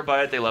swear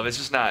by it. They love it. It's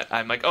just not.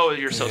 I'm like, oh,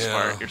 you're so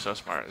smart. You're so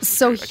smart.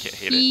 So I can't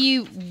hate it.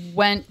 he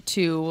went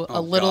to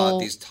a little.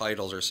 God, these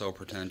titles are so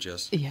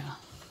pretentious. Yeah.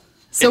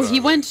 So he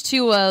went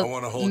to I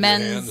want to hold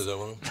men's. your hand. Is that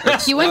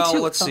what He went to.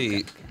 Let's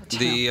see.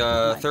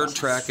 The third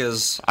track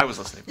is. I was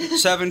listening.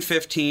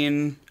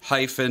 715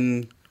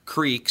 hyphen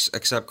Creeks,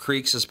 except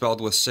Creeks is spelled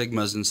with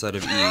sigmas instead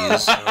of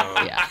e's.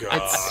 Yeah,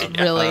 it's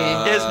really.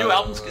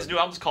 His new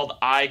album's called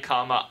I,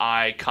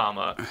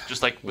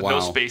 just like with no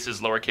spaces,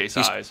 lowercase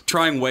He's i's.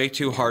 trying way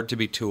too hard to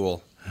be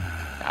Tool.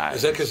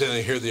 Is that because then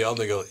they hear the album,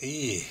 they go,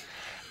 "Ee."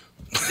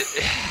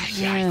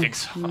 Yeah, I think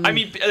so. I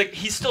mean, like,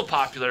 he's still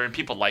popular and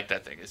people like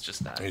that thing. It's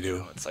just not. They do. You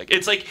know, it's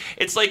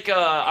like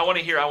I want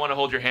to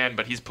hold your hand,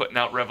 but he's putting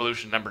out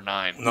Revolution number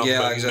 9.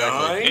 Yeah,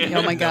 exactly. 9?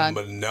 Oh my God.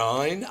 Number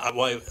 9.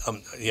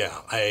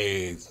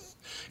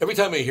 Every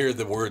time I hear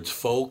the words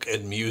folk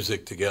and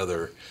music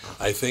together,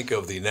 I think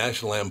of the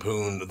National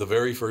Lampoon, the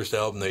very first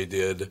album they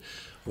did,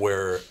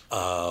 where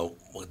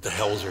what the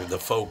hell's her, the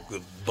folk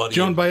buddy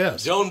Joan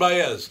Baez. Joan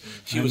Baez.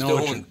 She I was know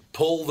doing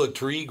 "Pull the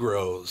Tree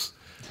Grows."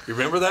 You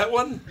remember that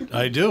one?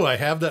 I do. I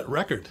have that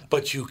record.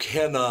 But you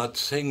cannot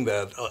sing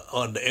that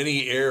on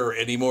any air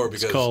anymore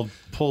because It's called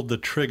 "Pulled the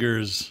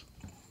Triggers."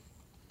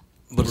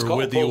 But it's We're called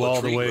with Pull you the all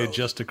the Tree way Grows.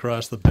 just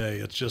across the bay.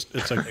 It's a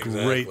Exactly.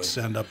 great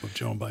send up of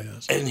Joan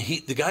Baez. And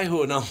the guy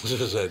who announced it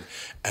said,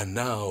 "And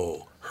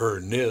now her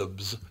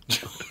nibs."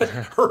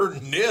 Her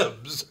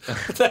nibs?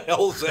 What the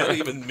hell does that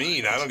even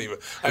mean? I have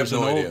There's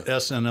no an idea. old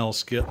SNL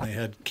skit, and they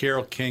had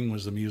Carole King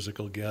was the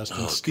musical guest,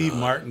 and Steve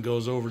Martin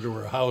goes over to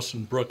her house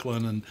in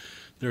Brooklyn, and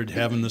they're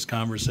having this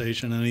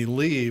conversation, and he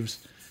leaves,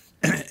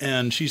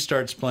 and she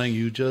starts playing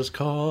 "You Just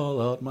Call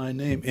Out My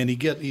Name," and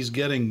he's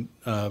getting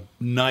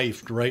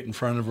knifed right in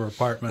front of her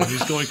apartment. And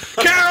he's going,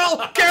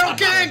 "Carol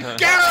King,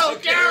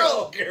 Carol."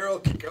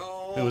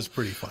 It was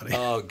pretty funny.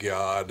 Oh,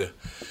 God.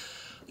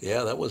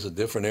 Yeah, that was a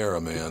different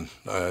era, man.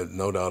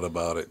 No doubt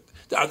about it.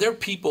 Are there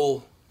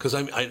people, because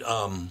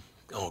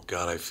oh,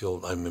 God,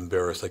 I'm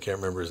embarrassed. I can't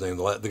remember his name.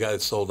 The guy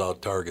that sold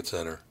out Target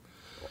Center.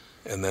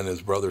 And then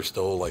his brother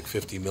stole like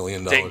 $50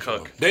 million. Dane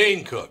Cook.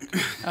 Dane Cook.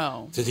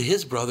 Oh. Did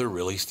his brother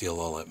really steal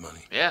all that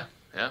money? Yeah.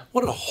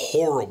 What a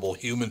horrible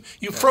human.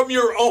 From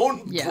your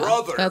own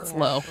brother. That's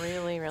low.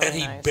 Really, really And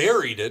he nice.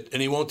 buried it,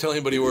 and he won't tell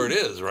anybody where it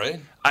is, right?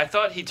 I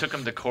thought he took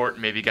him to court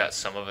and maybe got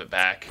some of it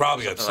back.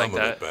 Probably got something some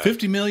like of it that. back.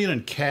 $50 million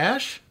in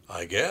cash?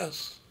 I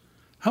guess.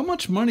 How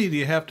much money do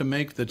you have to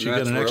make that you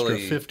That's get an extra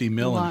really $50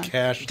 million in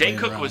cash? Dane laying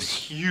Cook around? was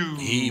huge.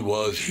 He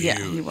was huge.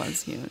 Yeah, he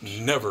was huge.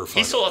 Never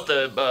funny. He sold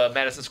out the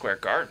Madison Square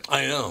Garden.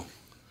 I know.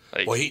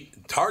 Like, Well,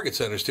 Target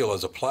Center still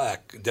has a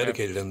plaque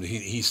dedicated to him.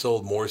 He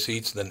sold more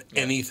seats than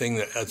anything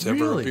that's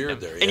ever Really?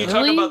 appeared there. And you yeah.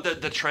 talk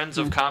about the trends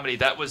of comedy.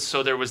 That was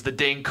there was the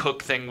Dane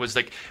Cook thing was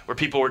like where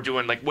people were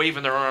doing like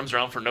waving their arms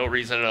around for no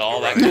reason at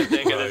all, that kind of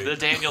thing. And then the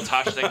Daniel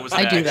Tosh thing was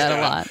I do next. that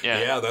a lot.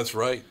 Yeah, that's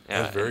right.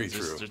 Yeah, That's very it's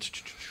true.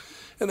 just-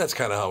 And that's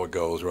kind of how it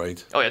goes,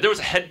 right? Oh yeah, there was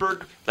a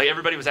Hedberg. Like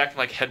everybody was acting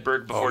like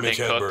Hedberg before Dane Mitch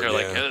Cook. Hedberg, They're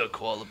like, yeah. oh,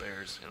 koala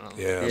bears. You know?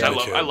 Yeah, Which I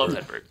Mitch love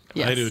Hedberg. Hedberg.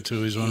 Yes. I do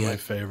too. He's one of my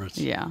favorites.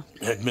 Yeah.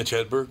 Mitch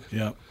Hedberg?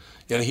 Yeah.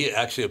 Yeah, and he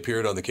actually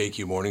appeared on the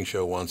KQ Morning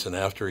Show once, and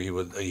after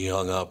he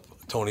hung up,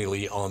 Tony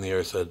Lee on the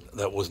air said,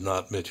 that was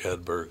not Mitch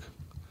Hedberg.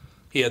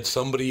 He had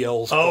somebody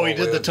else. Oh, he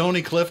call did the in.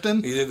 Tony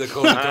Clifton? He did the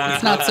Tony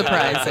It's not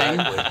surprising.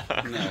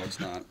 Exactly. No, it's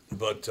not.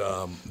 But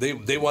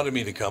they wanted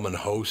me to come and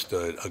host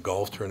a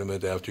golf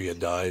tournament after he had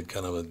died,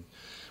 kind of a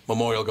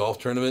memorial golf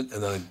tournament,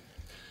 and then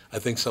I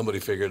think somebody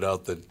figured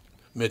out that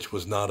Mitch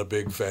was not a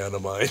big fan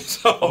of mine.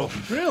 So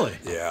Really?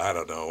 yeah, I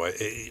don't know.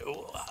 It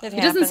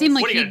doesn't seem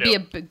like What are you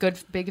he'd be gonna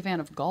a big fan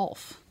of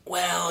golf.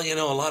 Well, a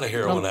lot of I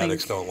heroin don't think-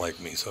 addicts don't like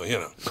me, so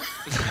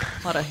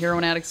A lot of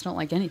heroin addicts don't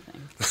like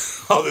anything.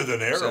 other than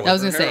heroin. I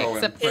was going to say, Heroin.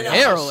 except for And how sad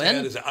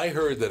heroin. is it? I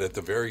heard that at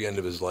the very end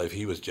of his life,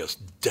 he was just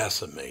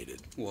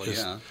decimated. Well,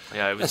 Just- yeah.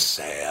 Yeah, it That's was.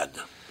 sad.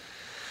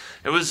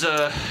 It was.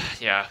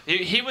 Yeah,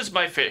 he was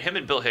my favorite. Him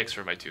and Bill Hicks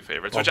were my two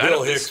favorites. Oh, Which I Bill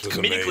don't. Hicks was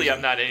Comedically, amazing.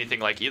 I'm not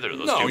anything like either of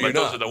those No, two, you're but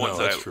those not. are the ones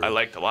No, that's that true. I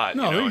liked a lot.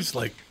 No, you know? he's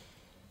like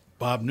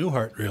Bob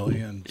Newhart, really,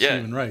 and Yeah.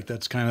 Stephen Wright.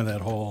 That's kind of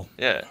that whole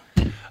Yeah.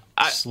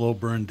 slow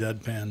burn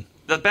deadpan.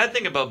 The bad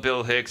thing about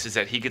Bill Hicks is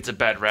that he gets a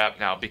bad rap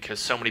now because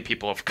so many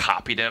people have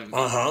copied him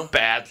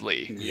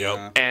badly.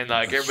 Yep. And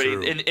like That's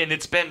everybody, true. and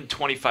it's been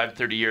 25,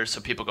 30 years,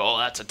 so people go, oh,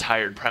 that's a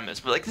tired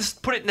premise. But like, this,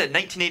 put it in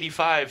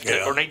 1985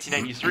 Yeah. or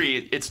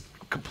 1993, it's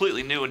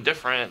completely new and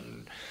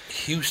different.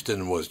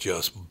 Houston was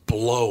just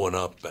blowing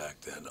up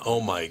back then. Oh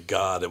my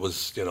God! It was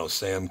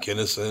Sam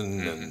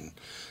Kinison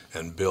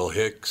and Bill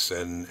Hicks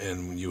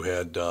and you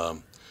had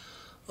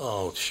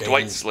Shane,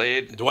 Dwight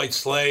Slade. Dwight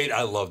Slade.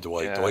 I love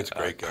Dwight. Yeah, Dwight's a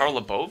great guy. Carla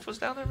Bove was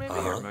down there, maybe.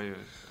 Uh-huh. Or maybe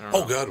I don't know.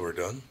 Oh God, we're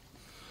done.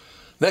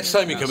 Next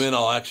time you come in,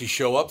 I'll actually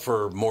show up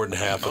for more than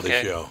half of the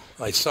Okay. show.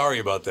 I'm sorry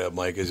about that,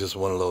 Mike. It's just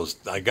one of those.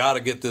 I got to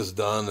get this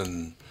done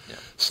and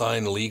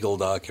sign legal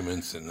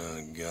documents. And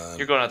God.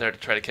 You're going out there to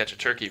try to catch a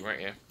turkey,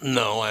 weren't you?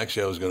 No,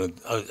 actually, I was going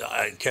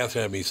to.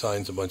 Catherine had me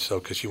sign a bunch of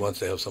stuff because she wants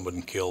to have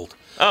somebody killed.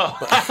 Oh.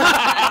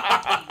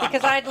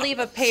 Because I'd leave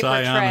a paper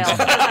Simon. trail.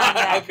 Because I'm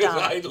that Because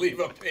dumb. I'd leave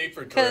a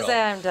paper Because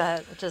trail.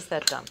 I'm just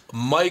that dumb.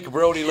 Mike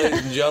Brody,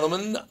 ladies and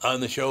gentlemen, on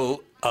the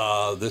show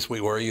this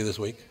week. Where are you this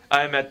week?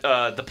 I'm at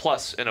the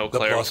Plus in Eau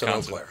Claire, The Plus in Eau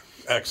Wisconsin. Claire.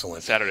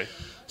 Excellent. Saturday.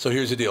 So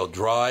here's the deal.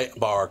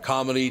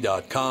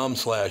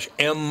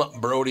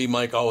 drybarcomedy.com/mbrody.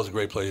 Mike, always a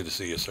great pleasure to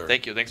see you, sir.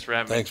 Thank you. Thanks for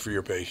having me. Thanks for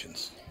your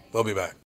patience. We'll be back.